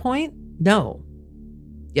 At that point, no.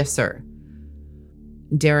 Yes, sir.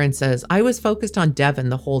 Darren says, I was focused on Devin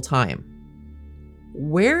the whole time.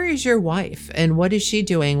 Where is your wife and what is she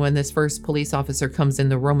doing when this first police officer comes in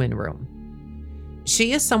the Roman room?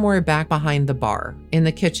 She is somewhere back behind the bar in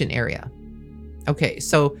the kitchen area. Okay,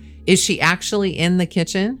 so is she actually in the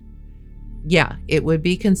kitchen? Yeah, it would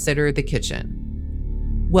be considered the kitchen.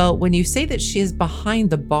 Well, when you say that she is behind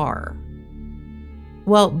the bar,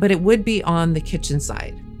 well, but it would be on the kitchen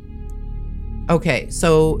side. Okay,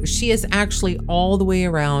 so she is actually all the way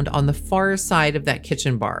around on the far side of that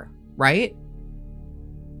kitchen bar, right?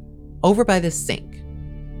 Over by the sink.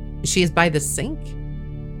 She is by the sink?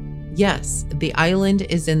 Yes, the island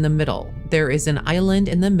is in the middle. There is an island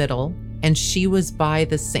in the middle, and she was by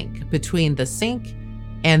the sink, between the sink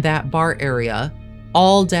and that bar area,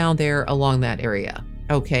 all down there along that area.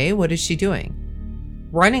 Okay, what is she doing?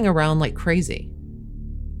 Running around like crazy.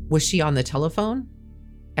 Was she on the telephone?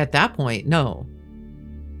 At that point, no.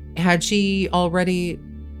 Had she already...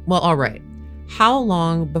 Well, all right. How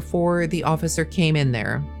long before the officer came in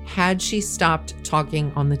there had she stopped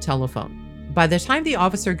talking on the telephone? By the time the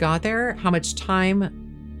officer got there, how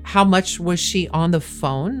much was she on the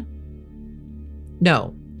phone?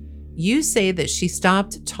 No. You say that she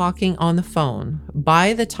stopped talking on the phone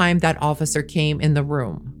by the time that officer came in the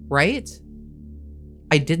room, right?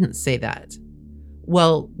 I didn't say that.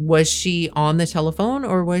 Well, was she on the telephone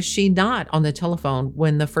or was she not on the telephone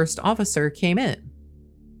when the first officer came in?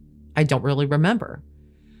 I don't really remember.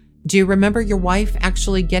 Do you remember your wife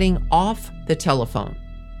actually getting off the telephone?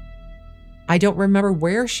 I don't remember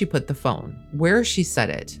where she put the phone, where she set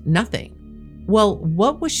it, nothing. Well,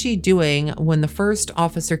 what was she doing when the first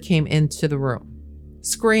officer came into the room?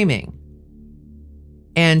 Screaming.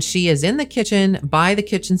 And she is in the kitchen by the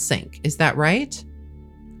kitchen sink, is that right?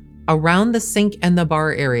 Around the sink and the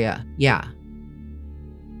bar area, yeah.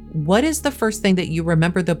 What is the first thing that you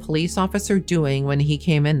remember the police officer doing when he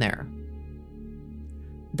came in there?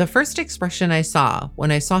 The first expression I saw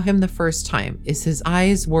when I saw him the first time is his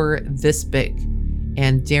eyes were this big,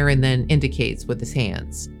 and Darren then indicates with his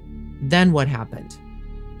hands. Then what happened?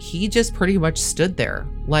 He just pretty much stood there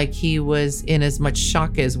like he was in as much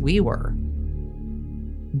shock as we were.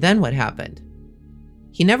 Then what happened?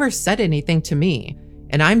 He never said anything to me,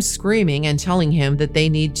 and I'm screaming and telling him that they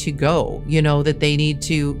need to go, that they need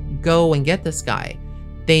to go and get this guy.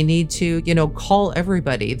 They need to, call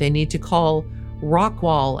everybody. They need to call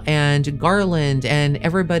Rockwall and Garland and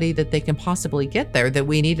everybody that they can possibly get there, that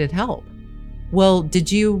we needed help. Well,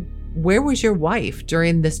 where was your wife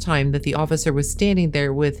during this time that the officer was standing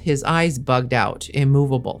there with his eyes bugged out,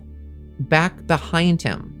 immovable? Back behind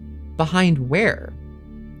him. Behind where?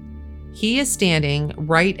 He is standing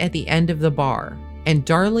right at the end of the bar, and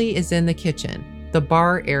Darlie is in the kitchen, the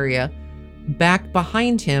bar area, back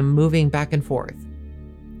behind him, moving back and forth.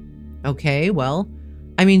 Okay, well,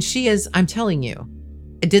 she is, I'm telling you.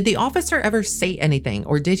 Did the officer ever say anything,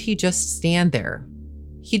 or did he just stand there?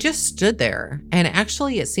 He just stood there, and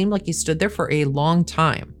actually it seemed like he stood there for a long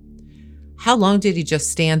time. How long did he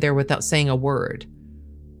just stand there without saying a word?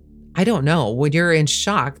 I don't know. When you're in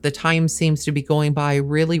shock, the time seems to be going by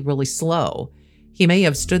really, really slow. He may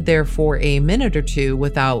have stood there for a minute or two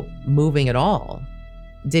without moving at all.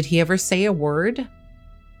 Did he ever say a word?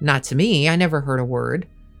 Not to me. I never heard a word.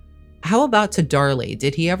 How about to Darlie?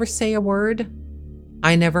 Did he ever say a word?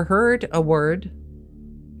 I never heard a word.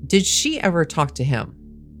 Did she ever talk to him?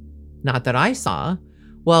 Not that I saw.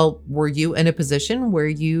 Well, were you in a position where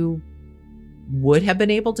you would have been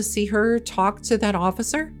able to see her talk to that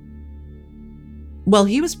officer? Well,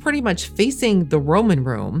 he was pretty much facing the Roman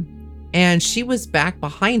room, and she was back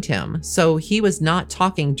behind him, so he was not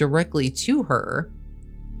talking directly to her.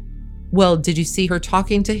 Well, did you see her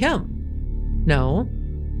talking to him? No.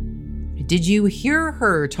 Did you hear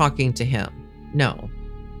her talking to him? No.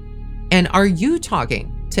 And are you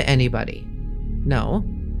talking to anybody? No.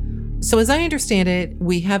 So as I understand it,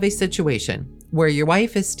 we have a situation where your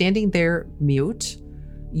wife is standing there mute,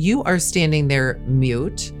 you are standing there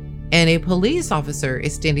mute, and a police officer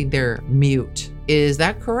is standing there mute. Is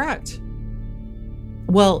that correct?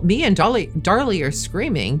 Well, me and Darlie are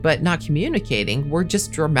screaming, but not communicating. We're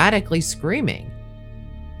just dramatically screaming.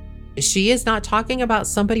 She is not talking about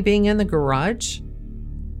somebody being in the garage.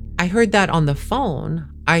 I heard that on the phone.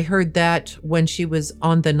 I heard that when she was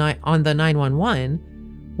on the 911.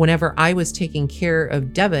 Whenever I was taking care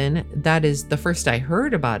of Devin, that is the first I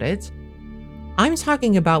heard about it. I'm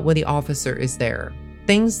talking about when the officer is there.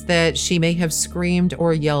 Things that she may have screamed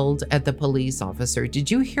or yelled at the police officer. Did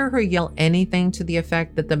you hear her yell anything to the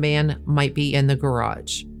effect that the man might be in the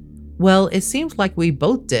garage? Well, it seemed like we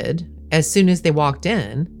both did as soon as they walked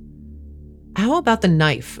in. How about the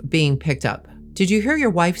knife being picked up? Did you hear your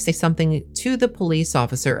wife say something to the police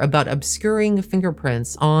officer about obscuring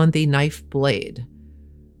fingerprints on the knife blade?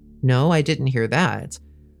 No, I didn't hear that.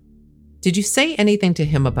 Did you say anything to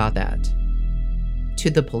him about that? To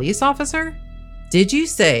the police officer? Did you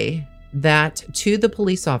say that to the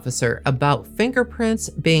police officer about fingerprints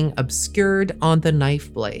being obscured on the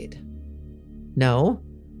knife blade? No.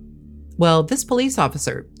 Well, this police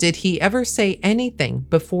officer, did he ever say anything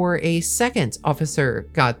before a second officer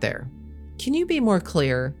got there? Can you be more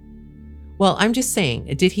clear? Well, I'm just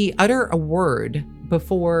saying, did he utter a word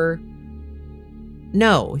before?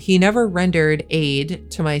 No, he never rendered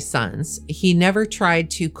aid to my sons. He never tried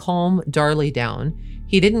to calm Darlie down.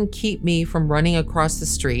 He didn't keep me from running across the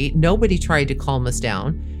street. Nobody tried to calm us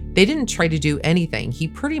down. They didn't try to do anything. He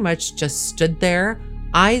pretty much just stood there,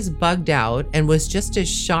 eyes bugged out, and was just as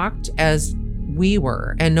shocked as we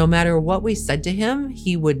were. And no matter what we said to him,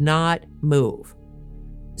 he would not move.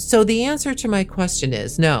 So the answer to my question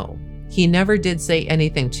is no, he never did say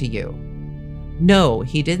anything to you. No,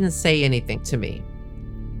 he didn't say anything to me.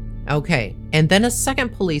 Okay, and then a second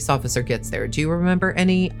police officer gets there. Do you remember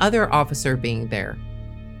any other officer being there?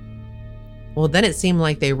 Well, then it seemed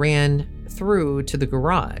like they ran through to the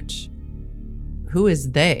garage. Who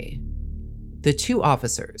is they? The two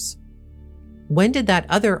officers. When did that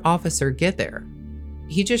other officer get there?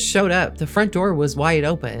 He just showed up. The front door was wide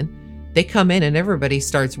open. They come in and everybody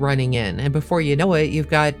starts running in. And before you know it, you've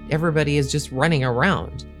got everybody is just running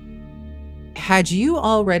around. Had you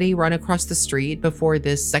already run across the street before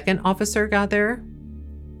this second officer got there?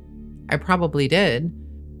 I probably did.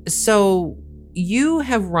 So you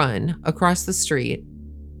have run across the street,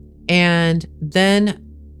 and then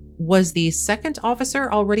was the second officer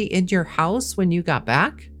already in your house when you got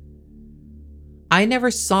back? I never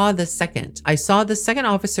saw the second. I saw the second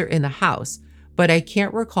officer in the house, but I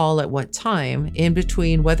can't recall at what time in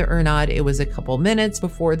between, whether or not it was a couple minutes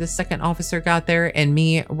before the second officer got there and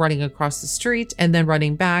me running across the street and then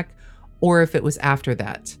running back, or if it was after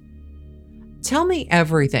that. Tell me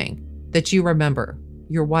everything that you remember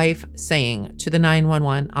your wife saying to the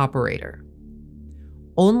 911 operator.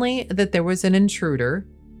 Only that there was an intruder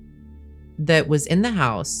that was in the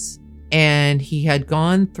house and he had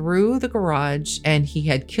gone through the garage and he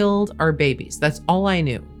had killed our babies. That's all I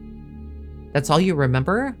knew. That's all you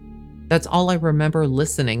remember? That's all I remember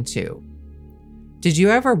listening to. Did you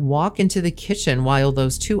ever walk into the kitchen while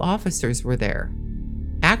those two officers were there?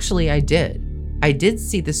 Actually, I did. I did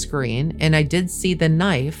see the screen and I did see the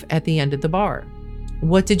knife at the end of the bar.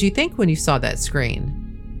 What did you think when you saw that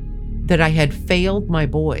screen? That I had failed my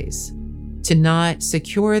boys to not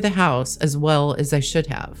secure the house as well as I should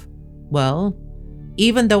have. Well,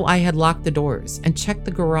 even though I had locked the doors and checked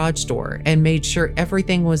the garage door and made sure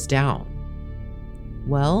everything was down.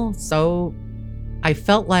 Well, so I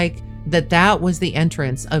felt like that was the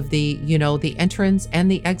entrance of the entrance and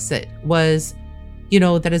the exit was,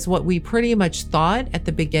 that is what we pretty much thought at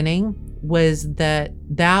the beginning, was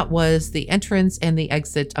that was the entrance and the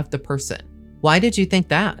exit of the person. Why did you think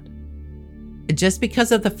that? Just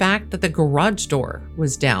because of the fact that the garage door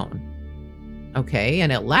was down. Okay,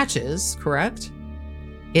 and it latches, correct?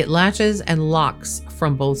 It latches and locks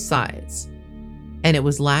from both sides. And it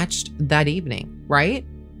was latched that evening, right?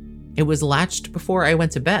 It was latched before I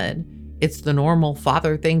went to bed. It's the normal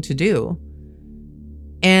father thing to do.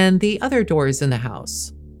 And the other doors in the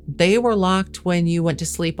house, they were locked when you went to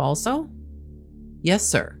sleep also? Yes,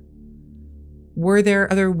 sir. Were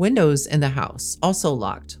there other windows in the house also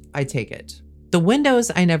locked? I take it. The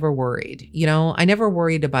windows, I never worried. I never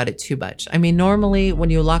worried about it too much. I mean, normally when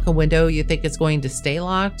you lock a window, you think it's going to stay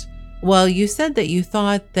locked. Well, you said that you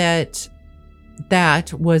thought that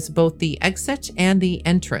was both the exit and the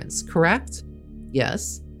entrance, correct?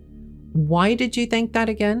 Yes. Why did you think that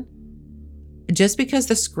again? Just because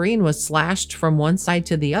the screen was slashed from one side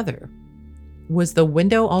to the other. Was the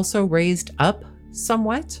window also raised up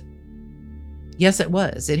somewhat? Yes, it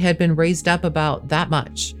was. It had been raised up about that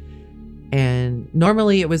much. And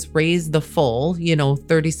normally it was raised the full,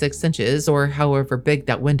 36 inches or however big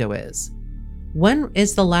that window is. When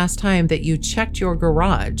is the last time that you checked your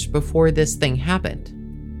garage before this thing happened?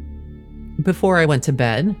 Before I went to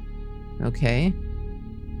bed. Okay.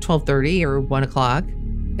 12:30 or 1 o'clock.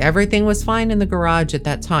 Everything was fine in the garage at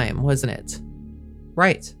that time, wasn't it?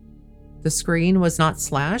 Right. The screen was not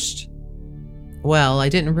slashed? Well, I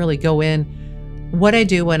didn't really go in What I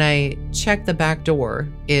do when I check the back door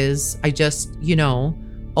is I just,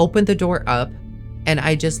 open the door up and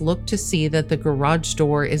I just look to see that the garage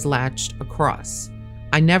door is latched across.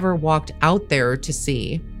 I never walked out there to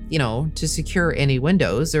see, to secure any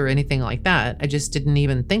windows or anything like that. I just didn't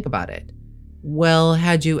even think about it. Well,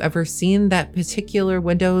 had you ever seen that particular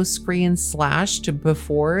window screen slashed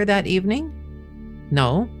before that evening?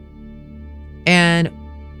 No. And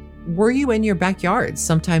were you in your backyard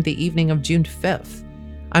sometime the evening of June 5th?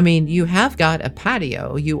 I mean, you have got a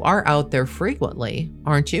patio. You are out there frequently,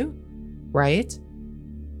 aren't you? Right?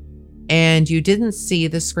 And you didn't see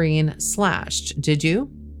the screen slashed, did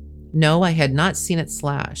you? No, I had not seen it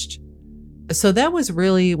slashed. So that was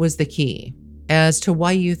the key as to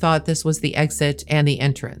why you thought this was the exit and the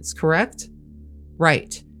entrance, correct?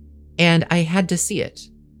 Right. And I had to see it.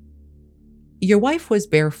 Your wife was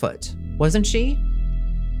barefoot, wasn't she?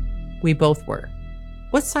 We both were.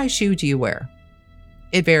 What size shoe do you wear?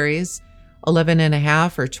 It varies, 11 and a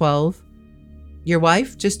half or 12. Your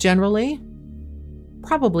wife, just generally?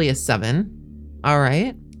 Probably a 7. All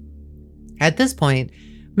right. At this point,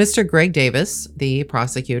 Mr. Greg Davis, the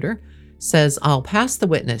prosecutor, says, "I'll pass the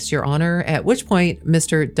witness, Your Honor," at which point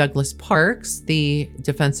Mr. Douglas Parks, the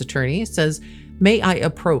defense attorney, says, "May I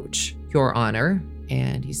approach, Your Honor?"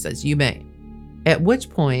 And he says, "You may." At which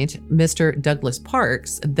point, Mr. Douglas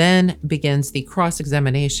Parks then begins the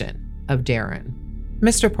cross-examination of Darren.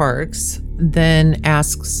 Mr. Parks then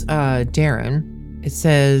asks Darren, it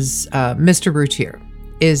says, "Mr. Routier,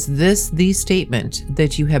 is this the statement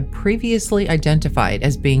that you have previously identified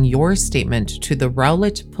as being your statement to the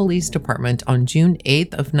Rowlett Police Department on June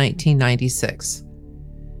 8th of 1996?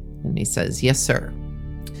 And he says, "Yes, sir."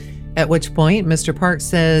 At which point, Mr. Parks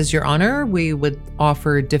says, "Your Honor, we would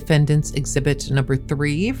offer Defendant's Exhibit number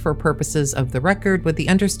 3 for purposes of the record with the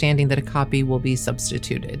understanding that a copy will be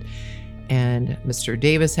substituted." And Mr.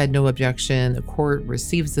 Davis had no objection. The court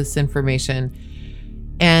receives this information.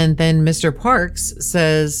 And then Mr. Parks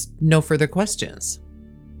says, "No further questions."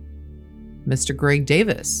 Mr. Greg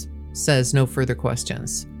Davis says, "No further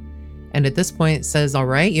questions." And at this point says, "All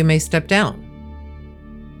right, you may step down."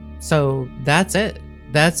 So that's it.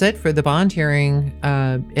 That's it for the bond hearing,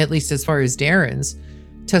 at least as far as Darren's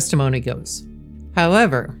testimony goes.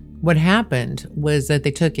 However, what happened was that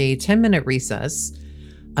they took a 10-minute recess.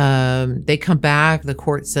 They come back. The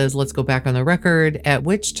court says, "Let's go back on the record," at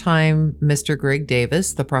which time Mr. Greg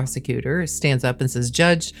Davis, the prosecutor, stands up and says,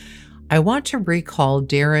 "Judge, I want to recall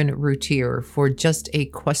Darren Routier for just a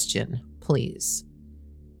question, please."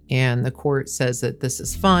 And the court says that this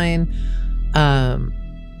is fine.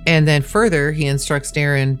 And then further, he instructs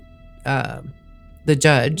Darren, the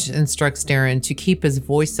judge instructs Darren to keep his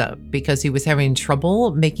voice up because he was having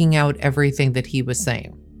trouble making out everything that he was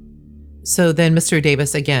saying. So then Mr.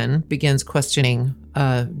 Davis again begins questioning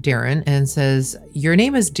Darren and says, "Your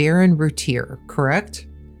name is Darren Routier, correct?"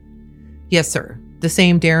 "Yes, sir. The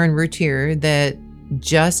same Darren Routier that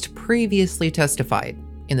just previously testified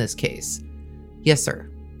in this case." "Yes, sir."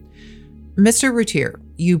 "Mr. Routier,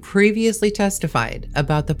 you previously testified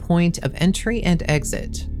about the point of entry and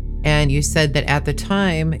exit, and you said that at the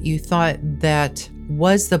time you thought that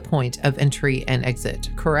was the point of entry and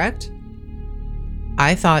exit, correct?"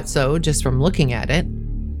 "I thought so, just from looking at it."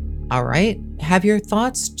 "All right. Have your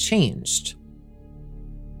thoughts changed?"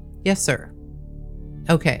 "Yes, sir."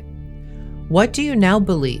 "Okay. What do you now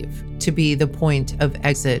believe to be the point of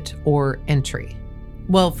exit or entry?"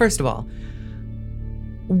 Well, first of all,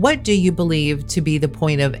 what do you believe to be the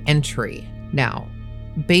point of entry now,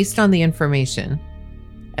 based on the information?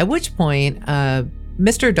 At which point,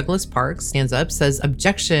 Mr. Douglas Parks stands up, says,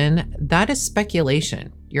 "Objection, that is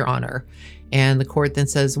speculation, Your Honor." And the court then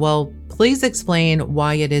says, "Well, please explain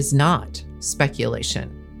why it is not speculation."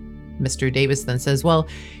 Mr. Davis then says, "Well,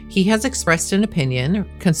 he has expressed an opinion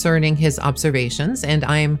concerning his observations, and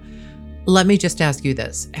let me just ask you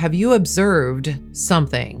this. Have you observed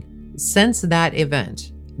something since that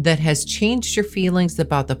event that has changed your feelings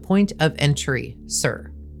about the point of entry,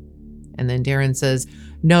 sir?" And then Darren says,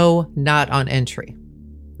 "No, not on entry."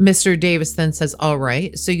 Mr. Davis then says, "All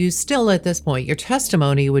right, so you still at this point, your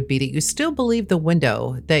testimony would be that you still believe the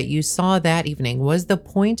window that you saw that evening was the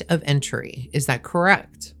point of entry. Is that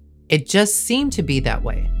correct? It just seemed to be that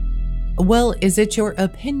way." "Well, is it your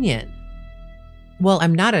opinion?" "Well,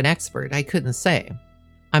 I'm not an expert. I couldn't say."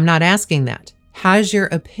 "I'm not asking that. Has your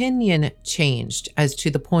opinion changed as to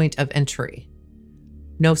the point of entry?"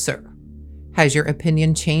 "No, sir." "Has your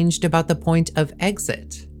opinion changed about the point of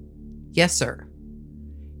exit?" "Yes, sir."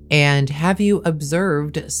 "And have you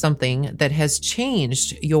observed something that has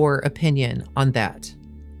changed your opinion on that?"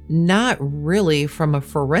 "Not really from a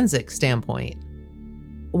forensic standpoint."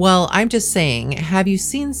 Well, I'm just saying, have you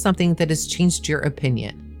seen something that has changed your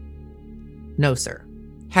opinion? No, sir.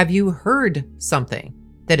 Have you heard something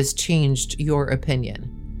that has changed your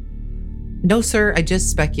opinion? No, sir, I just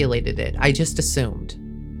speculated it. I just assumed.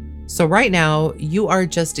 So right now, you are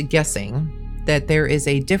just guessing that there is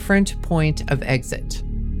a different point of exit.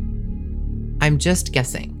 I'm just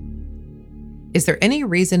guessing. Is there any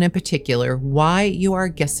reason in particular why you are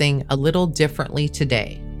guessing a little differently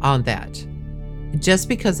today on that? Just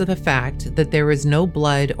because of the fact that there is no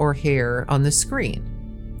blood or hair on the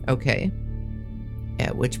screen. Okay.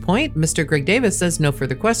 At which point, Mr. Greg Davis says no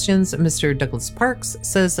further questions. Mr. Douglas Parks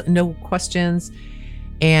says no questions.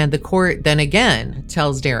 And the court then again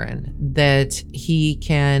tells Darren that he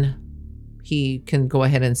can go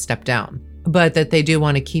ahead and step down, but that they do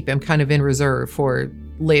want to keep him kind of in reserve for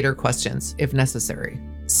later questions if necessary.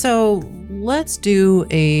 So let's do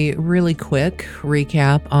a really quick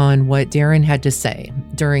recap on what Darren had to say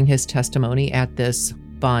during his testimony at this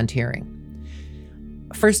bond hearing.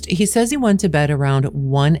 First, he says he went to bed around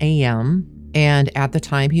 1 a.m. and at the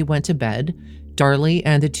time he went to bed, Darlie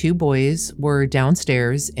and the two boys were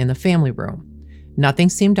downstairs in the family room. Nothing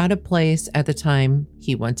seemed out of place at the time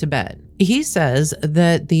he went to bed. He says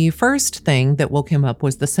that the first thing that woke him up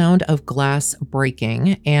was the sound of glass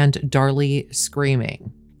breaking and Darlie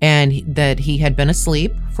screaming, and that he had been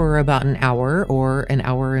asleep for about an hour or an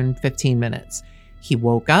hour and 15 minutes. He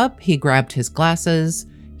woke up, he grabbed his glasses,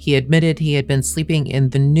 he admitted he had been sleeping in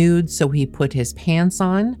the nude, so he put his pants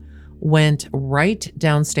on, went right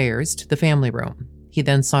downstairs to the family room. He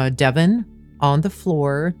then saw Devin on the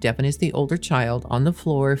floor. Devin is the older child, on the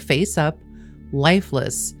floor, face up,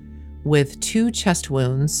 lifeless, with 2 chest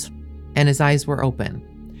wounds, and his eyes were open.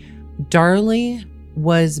 Darlie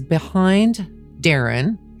was behind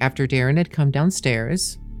Darren after Darren had come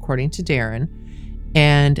downstairs, according to Darren,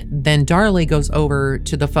 and then Darlie goes over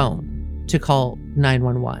to the phone to call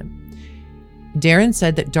 911. Darren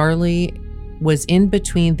said that Darlie was in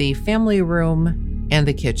between the family room and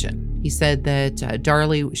the kitchen. He said that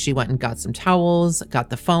Darlie, she went and got some towels, got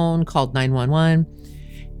the phone, called 911.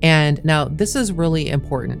 And now this is really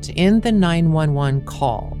important. In the 911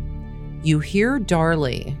 call, you hear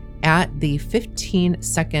Darlie at the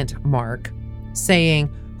 15-second mark saying,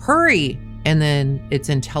 "Hurry," and then it's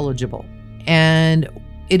intelligible. And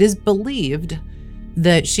it is believed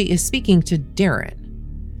that she is speaking to Darren.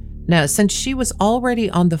 Now, since she was already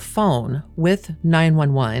on the phone with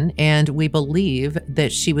 911, and we believe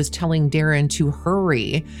that she was telling Darren to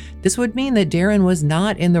hurry, this would mean that Darren was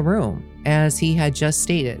not in the room, as he had just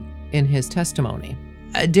stated in his testimony.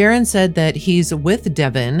 Darren said that he's with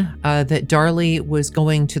Devin, that Darlie was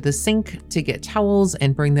going to the sink to get towels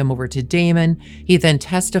and bring them over to Damon. He then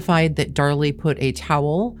testified that Darlie put a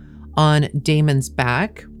towel on Damon's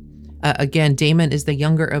back. Again, Damon is the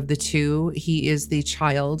younger of the two. He is the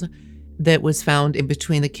child that was found in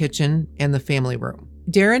between the kitchen and the family room.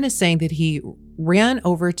 Darren is saying that he ran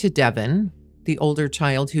over to Devin, the older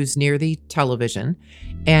child who's near the television,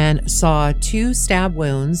 and saw 2 stab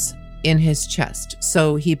wounds in his chest.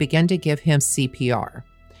 So he began to give him CPR.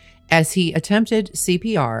 As he attempted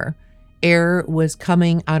CPR, air was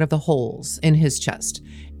coming out of the holes in his chest.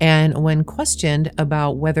 And when questioned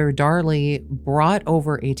about whether Darlie brought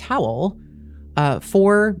over a towel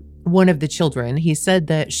for one of the children, he said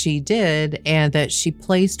that she did and that she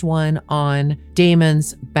placed one on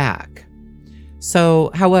Damon's back. So,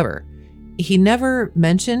 however, he never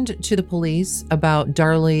mentioned to the police about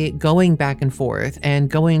Darlie going back and forth and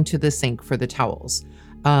going to the sink for the towels,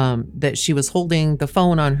 that she was holding the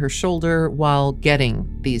phone on her shoulder while getting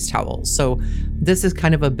these towels. So this is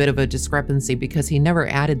kind of a bit of a discrepancy because he never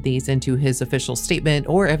added these into his official statement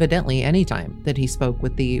or evidently any time that he spoke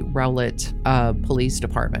with the Rowlett Police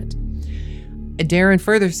Department. Darren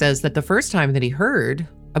further says that the first time that he heard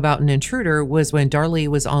about an intruder was when Darlie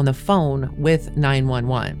was on the phone with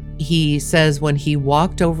 911. He says when he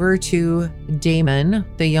walked over to Damon,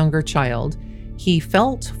 the younger child, he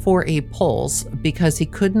felt for a pulse because he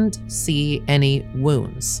couldn't see any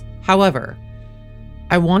wounds. However,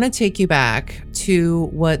 I want to take you back to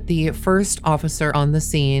what the first officer on the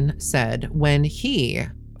scene said when he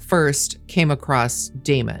first came across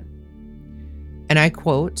Damon. And I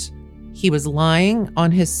quote, "He was lying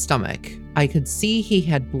on his stomach. I could see he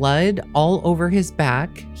had blood all over his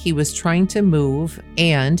back. He was trying to move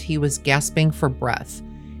and he was gasping for breath.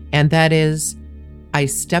 And that is, I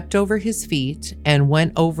stepped over his feet and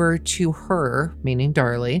went over to her," meaning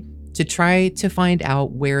Darlie, "to try to find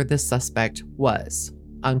out where the suspect was,"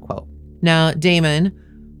 unquote. Now, Damon,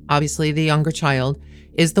 obviously the younger child,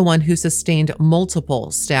 is the one who sustained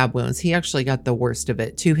multiple stab wounds. He actually got the worst of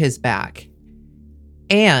it to his back.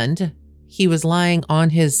 and he was lying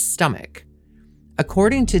on his stomach.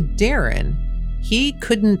 According to Darren, he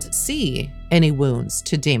couldn't see any wounds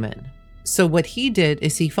to Damon. So what he did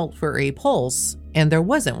is he felt for a pulse, and there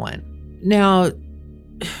wasn't one. Now,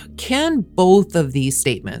 can both of these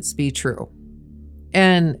statements be true?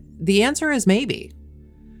 And the answer is maybe.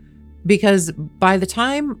 Because by the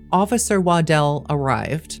time Officer Waddell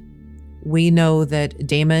arrived, we know that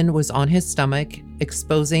Damon was on his stomach,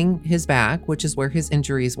 exposing his back, which is where his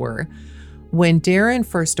injuries were. When Darren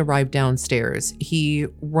first arrived downstairs, he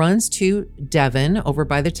runs to Devin over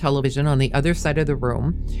by the television on the other side of the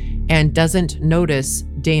room and doesn't notice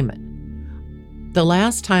Damon. The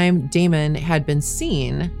last time Damon had been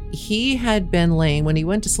seen, he had been laying, when he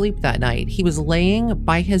went to sleep that night, he was laying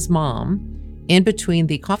by his mom in between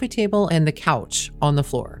the coffee table and the couch on the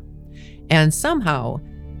floor. And somehow,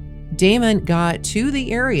 Damon got to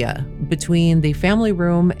the area between the family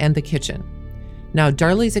room and the kitchen. Now,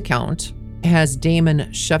 Darlie's account has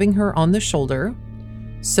Damon shoving her on the shoulder.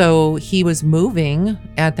 So he was moving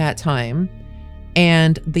at that time,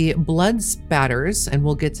 and the blood spatters, and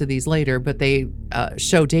we'll get to these later, but they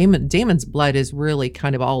show Damon's blood is really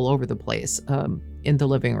kind of all over the place in the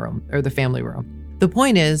living room or the family room. The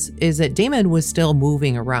point is that Damon was still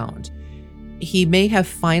moving around. He may have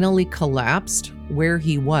finally collapsed where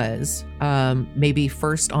he was, maybe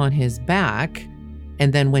first on his back.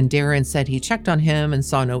 And then when Darren said he checked on him and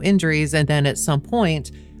saw no injuries, and then at some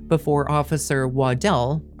point before Officer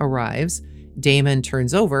Waddell arrives, Damon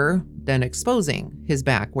turns over, then exposing his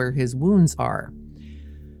back where his wounds are.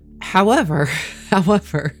 However,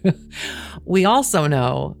 we also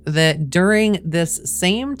know that during this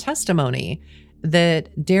same testimony that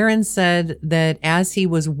Darren said that as he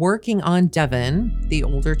was working on Devin, the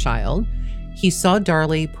older child, he saw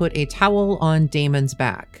Darlie put a towel on Damon's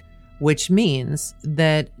back, which means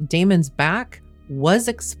that Damon's back was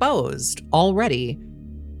exposed already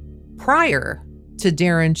prior to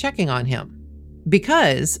Darren checking on him.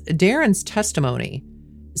 Because Darren's testimony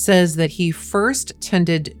says that he first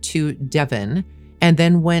tended to Devin and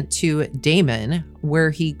then went to Damon, where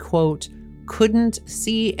he, quote, couldn't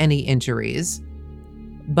see any injuries,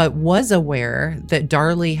 but was aware that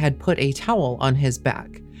Darlie had put a towel on his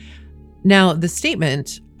back. Now, the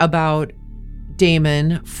statement about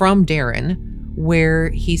Damon from Darren, where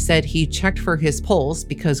he said he checked for his pulse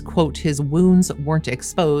because, quote, his wounds weren't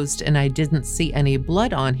exposed and I didn't see any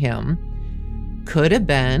blood on him, could have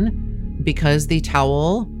been because the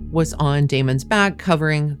towel was on Damon's back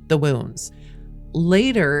covering the wounds.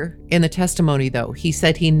 Later in the testimony, though, he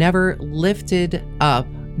said he never lifted up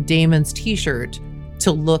Damon's t-shirt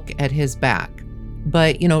to look at his back.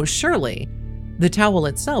 But, surely the towel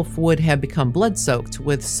itself would have become blood-soaked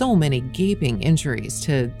with so many gaping injuries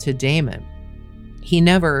to Damon. He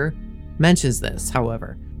never mentions this,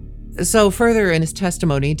 however. So further in his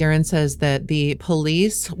testimony, Darren says that the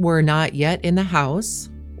police were not yet in the house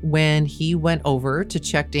when he went over to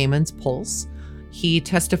check Damon's pulse. He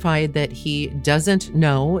testified that he doesn't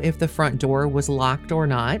know if the front door was locked or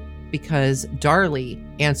not because Darlie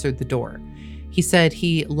answered the door. He said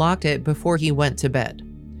he locked it before he went to bed.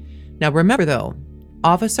 Now remember though,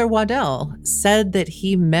 Officer Waddell said that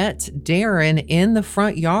he met Darren in the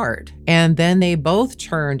front yard and then they both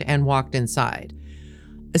turned and walked inside.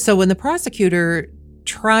 So when the prosecutor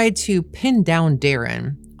tried to pin down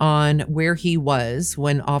Darren on where he was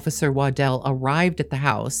when Officer Waddell arrived at the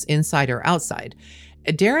house, inside or outside,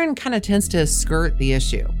 Darren kind of tends to skirt the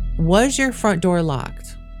issue. Was your front door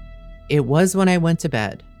locked? It was when I went to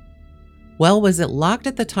bed. Well, was it locked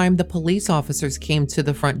at the time the police officers came to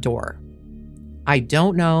the front door? I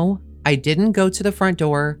don't know. I didn't go to the front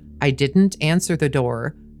door. I didn't answer the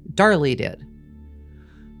door. Darlie did.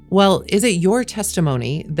 Well, is it your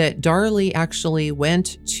testimony that Darlie actually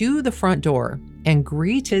went to the front door and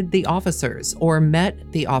greeted the officers or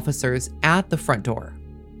met the officers at the front door?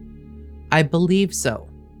 I believe so.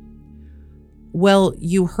 Well,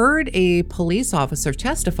 you heard a police officer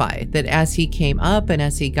testify that as he came up and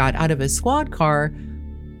as he got out of his squad car,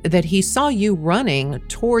 that he saw you running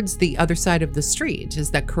towards the other side of the street.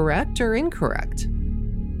 Is that correct or incorrect?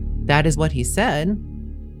 That is what he said.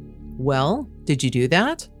 Well, did you do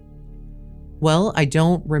that? Well, I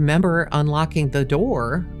don't remember unlocking the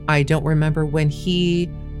door. I don't remember when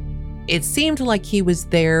it seemed like he was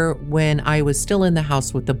there when I was still in the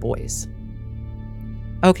house with the boys.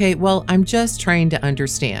 Okay, well, I'm just trying to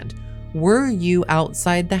understand. Were you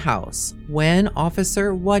outside the house when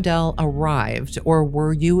Officer Waddell arrived, or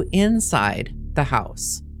were you inside the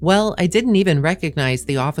house? Well, I didn't even recognize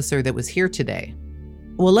the officer that was here today.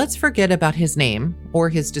 Well, let's forget about his name or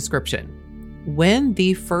his description. When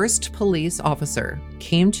the first police officer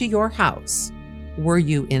came to your house, were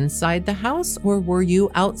you inside the house or were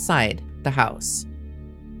you outside the house?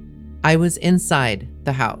 I was inside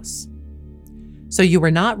the house. So you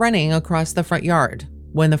were not running across the front yard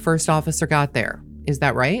when the first officer got there. Is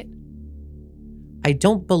that right? I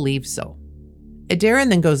don't believe so. Darren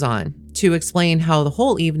then goes on to explain how the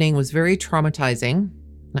whole evening was very traumatizing,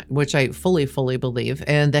 which I fully believe,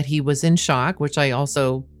 and that he was in shock, which I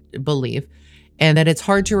also believe, and that it's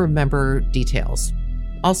hard to remember details.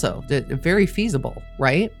 Also, very feasible,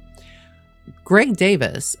 right? Greg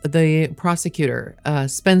Davis, the prosecutor,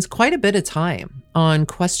 spends quite a bit of time on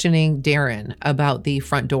questioning Darren about the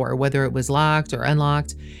front door, whether it was locked or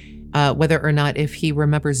unlocked, whether or not if he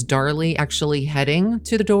remembers Darlie actually heading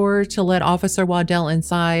to the door to let Officer Waddell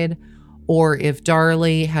inside, or if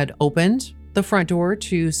Darlie had opened the front door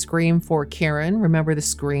to scream for Karen. Remember the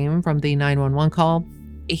scream from the 911 call?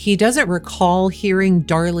 He doesn't recall hearing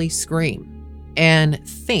Darlie scream and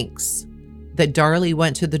thinks that Darlie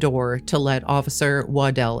went to the door to let Officer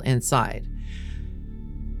Waddell inside.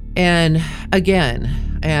 And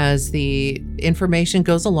again, as the information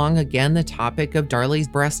goes along, again, the topic of Darlie's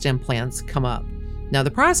breast implants come up. Now,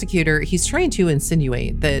 the prosecutor, he's trying to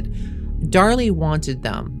insinuate that Darlie wanted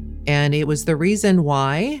them, and it was the reason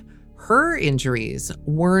why her injuries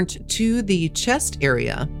weren't to the chest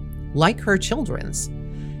area like her children's.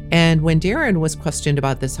 And when Darren was questioned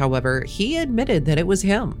about this, however, he admitted that it was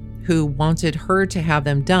him who wanted her to have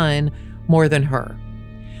them done more than her.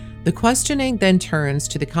 The questioning then turns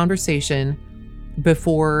to the conversation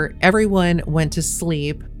before everyone went to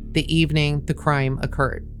sleep the evening the crime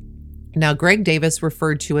occurred. Now, Greg Davis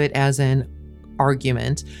referred to it as an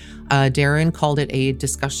argument. Darren called it a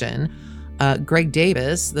discussion. Greg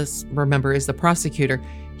Davis, this, remember, is the prosecutor.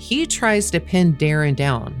 He tries to pin Darren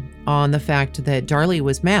down on the fact that Darlie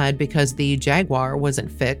was mad because the Jaguar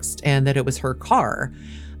wasn't fixed and that it was her car.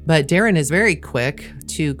 But Darren is very quick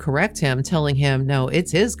to correct him, telling him, no,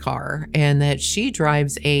 it's his car, and that she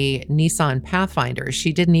drives a Nissan Pathfinder.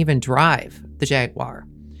 She didn't even drive the Jaguar.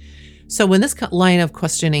 So when this line of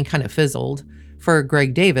questioning kind of fizzled for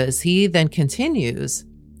Greg Davis, he then continues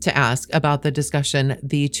to ask about the discussion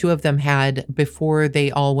the two of them had before they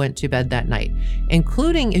all went to bed that night,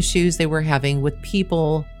 including issues they were having with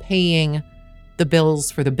people paying the bills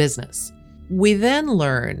for the business. We then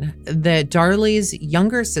learn that Darlie's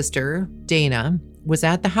younger sister, Dana, was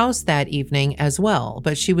at the house that evening as well,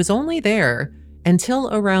 but she was only there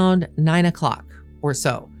until around 9 o'clock or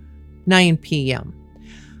so, 9 p.m.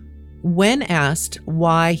 When asked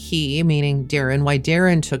why he, meaning Darren, why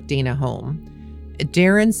Darren took Dana home,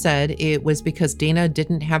 Darren said it was because Dana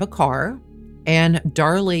didn't have a car and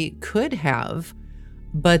Darlie could have,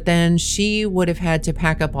 but then she would have had to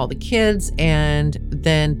pack up all the kids and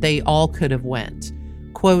then they all could have went.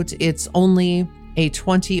 Quote, it's only a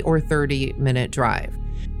 20 or 30 minute drive.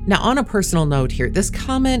 Now, on a personal note here, this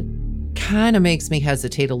comment kind of makes me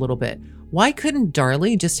hesitate a little bit. Why couldn't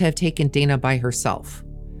Darlie just have taken Dana by herself?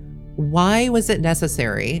 Why was it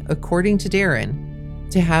necessary, according to Darren,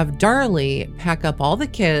 to have Darlie pack up all the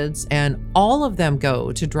kids and all of them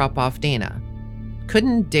go to drop off Dana?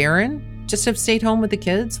 Couldn't Darren just have stayed home with the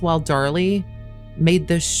kids while Darlie made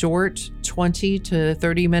this short 20 to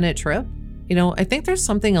 30 minute trip? You know, I think there's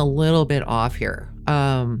something a little bit off here.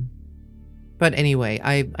 But anyway,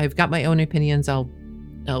 I've got my own opinions. I'll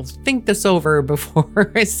think this over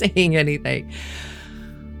before saying anything.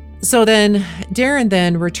 So then Darren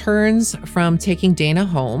then returns from taking Dana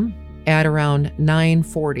home at around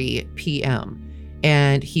 9:40 p.m.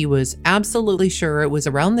 And he was absolutely sure it was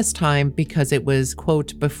around this time because it was,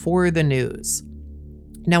 quote, before the news.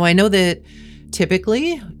 Now, I know that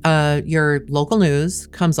typically your local news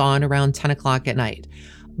comes on around 10 o'clock at night,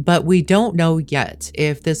 but we don't know yet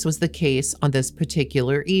if this was the case on this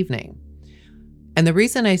particular evening. And the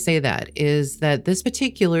reason I say that is that this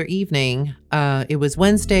particular evening, it was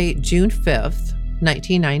Wednesday, June 5th,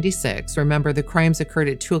 1996. Remember, the crimes occurred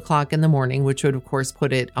at 2 o'clock in the morning, which would, of course,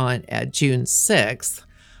 put it on at June 6th,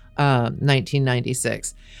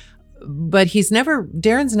 1996. But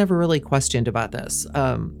Darren's never really questioned about this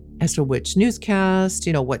as to which newscast,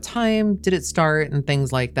 what time did it start and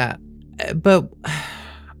things like that. But,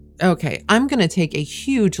 okay, I'm going to take a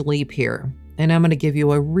huge leap here, and I'm going to give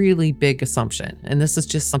you a really big assumption. And this is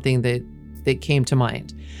just something that came to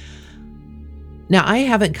mind. Now, I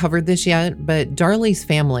haven't covered this yet, but Darlie's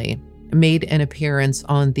family made an appearance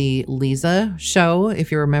on the Lisa show.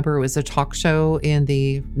 If you remember, it was a talk show in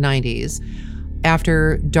the 90s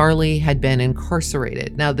after Darlie had been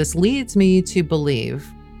incarcerated. Now, this leads me to believe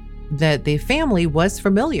that the family was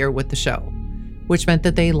familiar with the show, which meant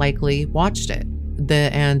that they likely watched it.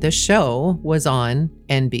 And the show was on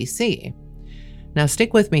NBC. Now,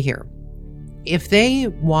 stick with me here. If they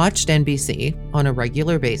watched NBC on a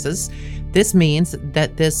regular basis, this means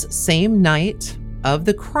that this same night of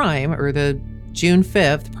the crime, or the June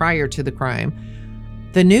 5th prior to the crime,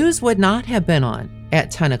 the news would not have been on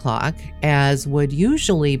at 10 o'clock, as would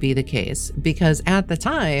usually be the case, because at the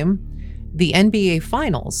time, the NBA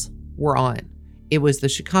Finals were on. It was the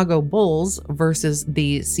Chicago Bulls versus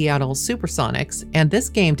the Seattle Supersonics, and this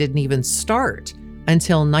game didn't even start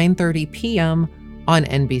until 9:30 p.m. on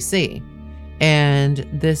NBC. And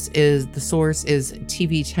the source is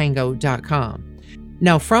tvtango.com.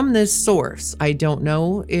 Now, from this source, I don't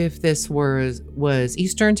know if this was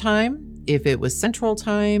Eastern time, if it was Central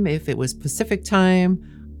time, if it was Pacific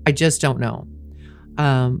time. I just don't know.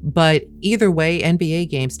 But either way, NBA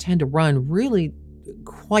games tend to run really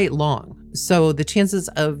quite long. So the chances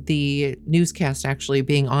of the newscast actually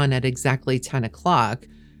being on at exactly 10 o'clock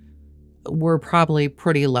were probably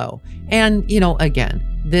pretty low. And,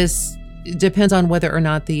 again, this depends on whether or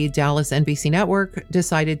not the Dallas NBC network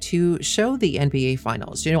decided to show the NBA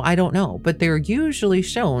Finals. I don't know, but they're usually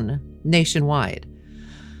shown nationwide.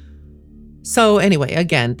 So anyway,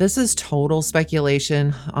 again, this is total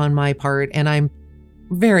speculation on my part, and I'm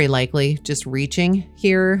very likely just reaching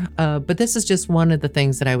here, but this is just one of the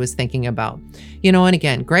things that I was thinking about. And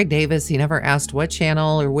again, Greg Davis, he never asked what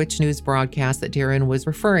channel or which news broadcast that Darren was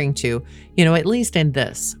referring to, at least in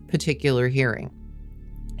this particular hearing.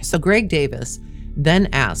 So Greg Davis then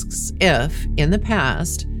asks if, in the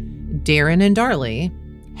past, Darren and Darlie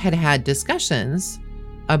had discussions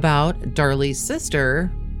about Darlie's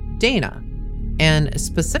sister, Dana, and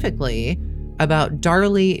specifically about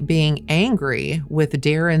Darlie being angry with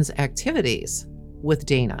Darren's activities with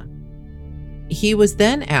Dana.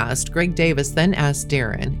 Greg Davis then asked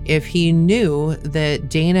Darren if he knew that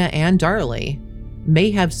Dana and Darlie may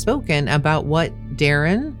have spoken about what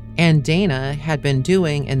Darren and Dana had been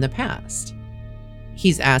doing in the past.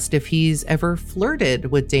 He's asked if he's ever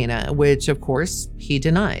flirted with Dana, which of course he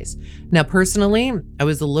denies. Now, personally, I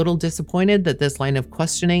was a little disappointed that this line of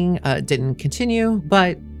questioning didn't continue,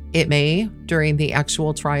 but it may during the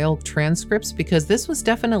actual trial transcripts, because this was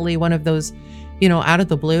definitely one of those, out of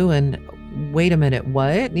the blue and wait a minute,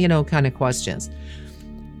 what, kind of questions.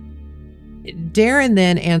 Darren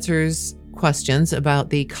then answers questions about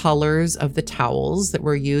the colors of the towels that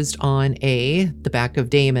were used on A, the back of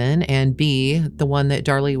Damon, and B, the one that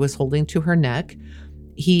Darlie was holding to her neck.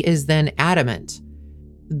 He is then adamant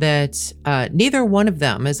that neither one of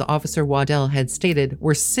them, as Officer Waddell had stated,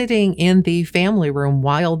 were sitting in the family room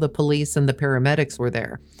while the police and the paramedics were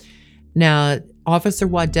there. Now, Officer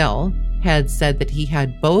Waddell had said that he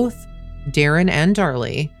had both Darren and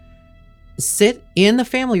Darlie sit in the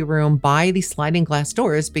family room by the sliding glass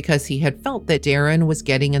doors because he had felt that Darren was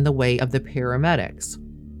getting in the way of the paramedics.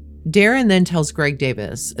 Darren then tells Greg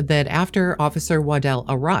Davis that after Officer Waddell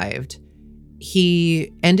arrived,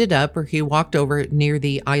 he walked over near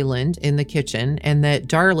the island in the kitchen, and that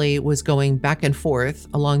Darlie was going back and forth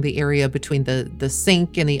along the area between the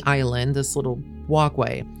sink and the island, this little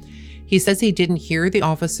walkway. He says he didn't hear the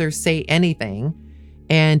officer say anything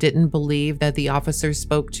and didn't believe that the officer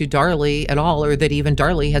spoke to Darlie at all, or that even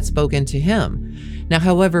Darlie had spoken to him. Now,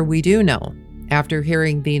 however, we do know, after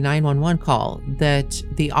hearing the 911 call, that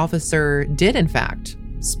the officer did in fact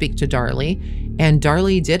speak to Darlie, and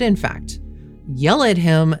Darlie did in fact yell at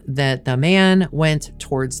him that the man went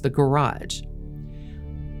towards the garage.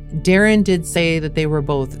 Darren did say that they were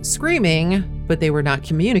both screaming, but they were not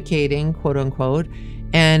communicating, quote unquote,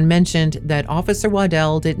 and mentioned that Officer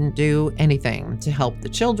Waddell didn't do anything to help the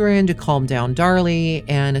children, to calm down Darlie,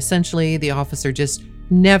 and essentially the officer just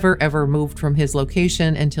never ever moved from his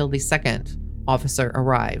location until the second officer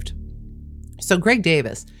arrived. So Greg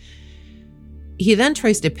Davis, he then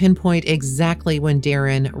tries to pinpoint exactly when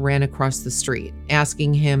Darren ran across the street,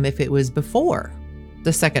 asking him if it was before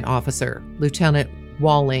the second officer, Lieutenant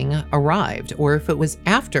Walling, arrived, or if it was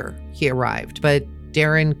after he arrived, but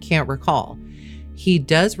Darren can't recall. He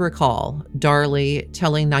does recall Darlie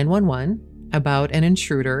telling 911 about an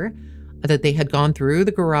intruder, that they had gone through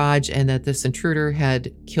the garage and that this intruder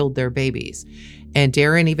had killed their babies. And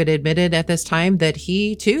Darren even admitted at this time that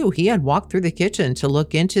he had walked through the kitchen to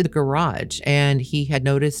look into the garage, and he had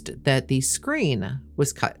noticed that the screen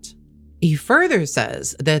was cut. He further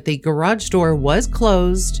says that the garage door was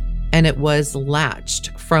closed and it was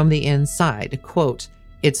latched from the inside. Quote,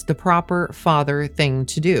 "It's the proper father thing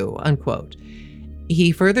to do," unquote.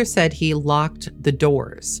 He further said he locked the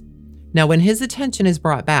doors. Now, when his attention is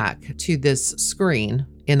brought back to this screen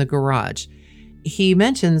in the garage, he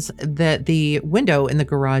mentions that the window in the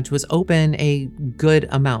garage was open a good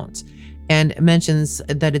amount, and mentions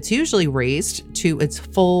that it's usually raised to its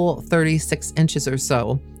full 36 inches or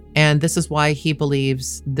so. And this is why he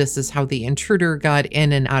believes this is how the intruder got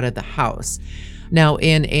in and out of the house. Now,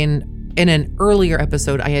 in an earlier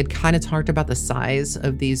episode, I had kind of talked about the size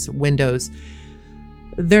of these windows.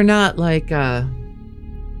 They're not like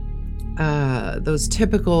those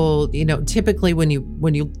typical, typically when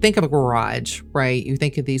you think of a garage, right, you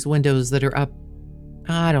think of these windows that are up,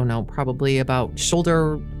 I don't know, probably about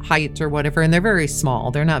shoulder height or whatever, and they're very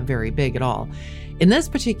small. They're not very big at all. In this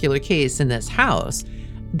particular case, in this house,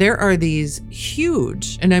 there are these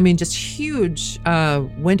huge, and I mean just huge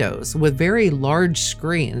windows with very large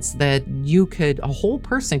screens that a whole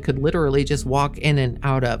person could literally just walk in and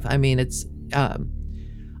out of. I mean,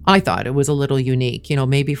 I thought it was a little unique,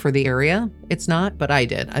 maybe for the area it's not, but I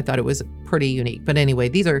thought it was pretty unique. But anyway,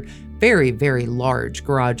 these are very, very large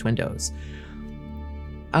garage windows.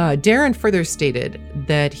 Darren further stated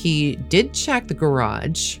that he did check the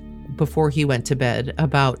garage before he went to bed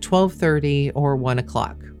about 12:30 or 1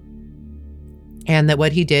 o'clock. And that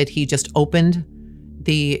what he did, he just opened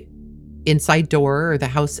the inside door, or the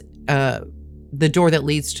house, the door that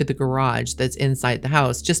leads to the garage that's inside the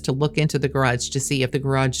house, just to look into the garage to see if the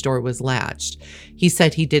garage door was latched. He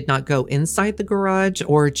said he did not go inside the garage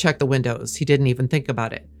or check the windows. He didn't even think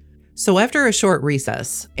about it. So after a short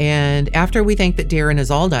recess, and after we think that Darren is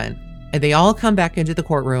all done, they all come back into the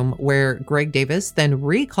courtroom, where Greg Davis then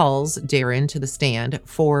recalls Darren to the stand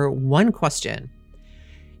for one question.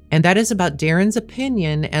 And that is about Darren's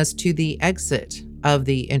opinion as to the exit of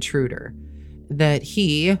the intruder. That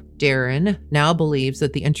he, Darren, now believes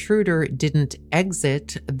that the intruder didn't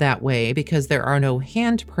exit that way because there are no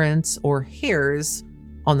handprints or hairs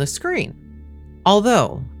on the screen.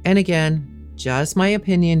 Although, and again, just my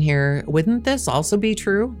opinion here, wouldn't this also be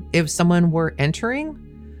true if someone were entering?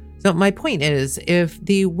 So my point is, if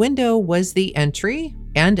the window was the entry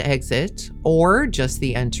and exit, or just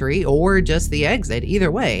the entry or just the exit,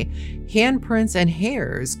 either way, handprints and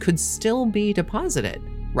hairs could still be deposited,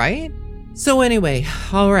 right? So anyway,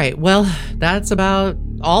 all right, well, that's about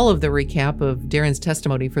all of the recap of Darren's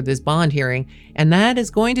testimony for this bond hearing, and that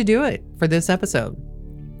is going to do it for this episode.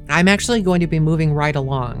 I'm actually going to be moving right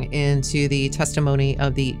along into the testimony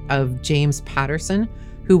of James Patterson,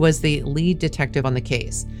 who was the lead detective on the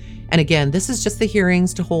case. And again, this is just the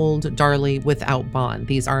hearings to hold Darlie without bond.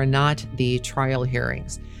 These are not the trial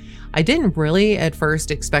hearings. I didn't really at first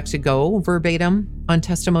expect to go verbatim on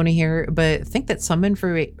testimony here, but think that some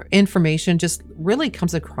information just really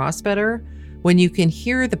comes across better when you can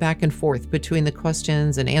hear the back and forth between the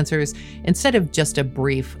questions and answers instead of just a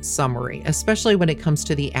brief summary, especially when it comes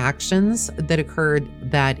to the actions that occurred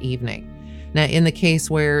that evening. Now, in the case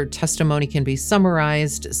where testimony can be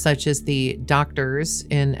summarized, such as the doctors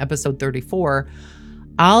in episode 34,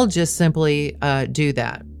 I'll just simply do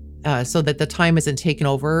that so that the time isn't taken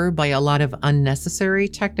over by a lot of unnecessary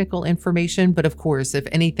technical information. But of course, if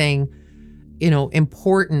anything,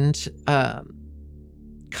 important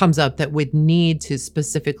comes up that would need to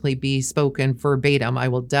specifically be spoken verbatim, I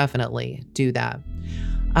will definitely do that.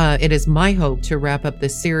 It is my hope to wrap up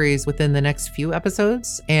this series within the next few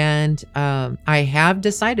episodes. And I have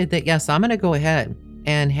decided that, yes, I'm going to go ahead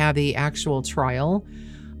and have the actual trial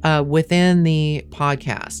within the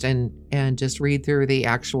podcast and just read through the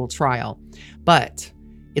actual trial. But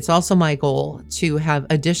it's also my goal to have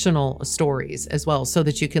additional stories as well, so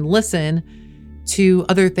that you can listen to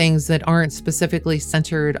other things that aren't specifically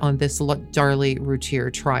centered on this Darlie Routier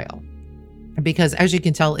trial. Because as you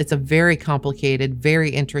can tell, it's a very complicated, very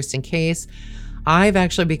interesting case. I've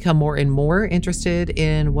actually become more and more interested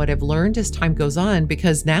in what I've learned as time goes on,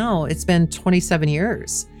 because now it's been 27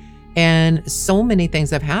 years and so many things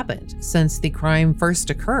have happened since the crime first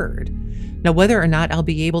occurred. Now, whether or not I'll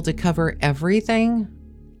be able to cover everything,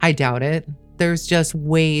 I doubt it. There's just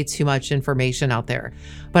way too much information out there.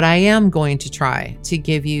 But I am going to try to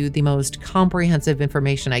give you the most comprehensive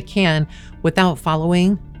information I can without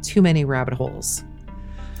following too many rabbit holes.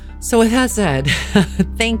 So with that said,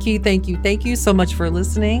 thank you so much for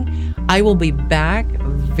listening. I will be back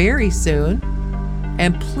very soon.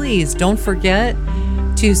 And please don't forget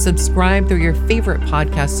to subscribe through your favorite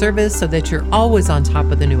podcast service so that you're always on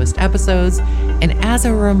top of the newest episodes. And as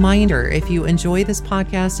a reminder, if you enjoy this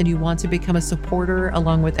podcast and you want to become a supporter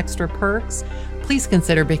along with extra perks, please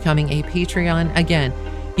consider becoming a Patreon. Again,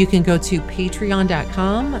 you can go to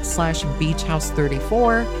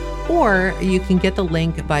patreon.com/beachhouse34, or you can get the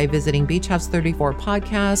link by visiting Beach House 34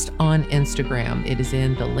 Podcast on Instagram.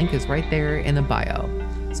 The link is right there in the bio.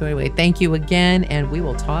 So anyway, thank you again, and we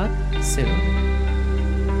will talk soon.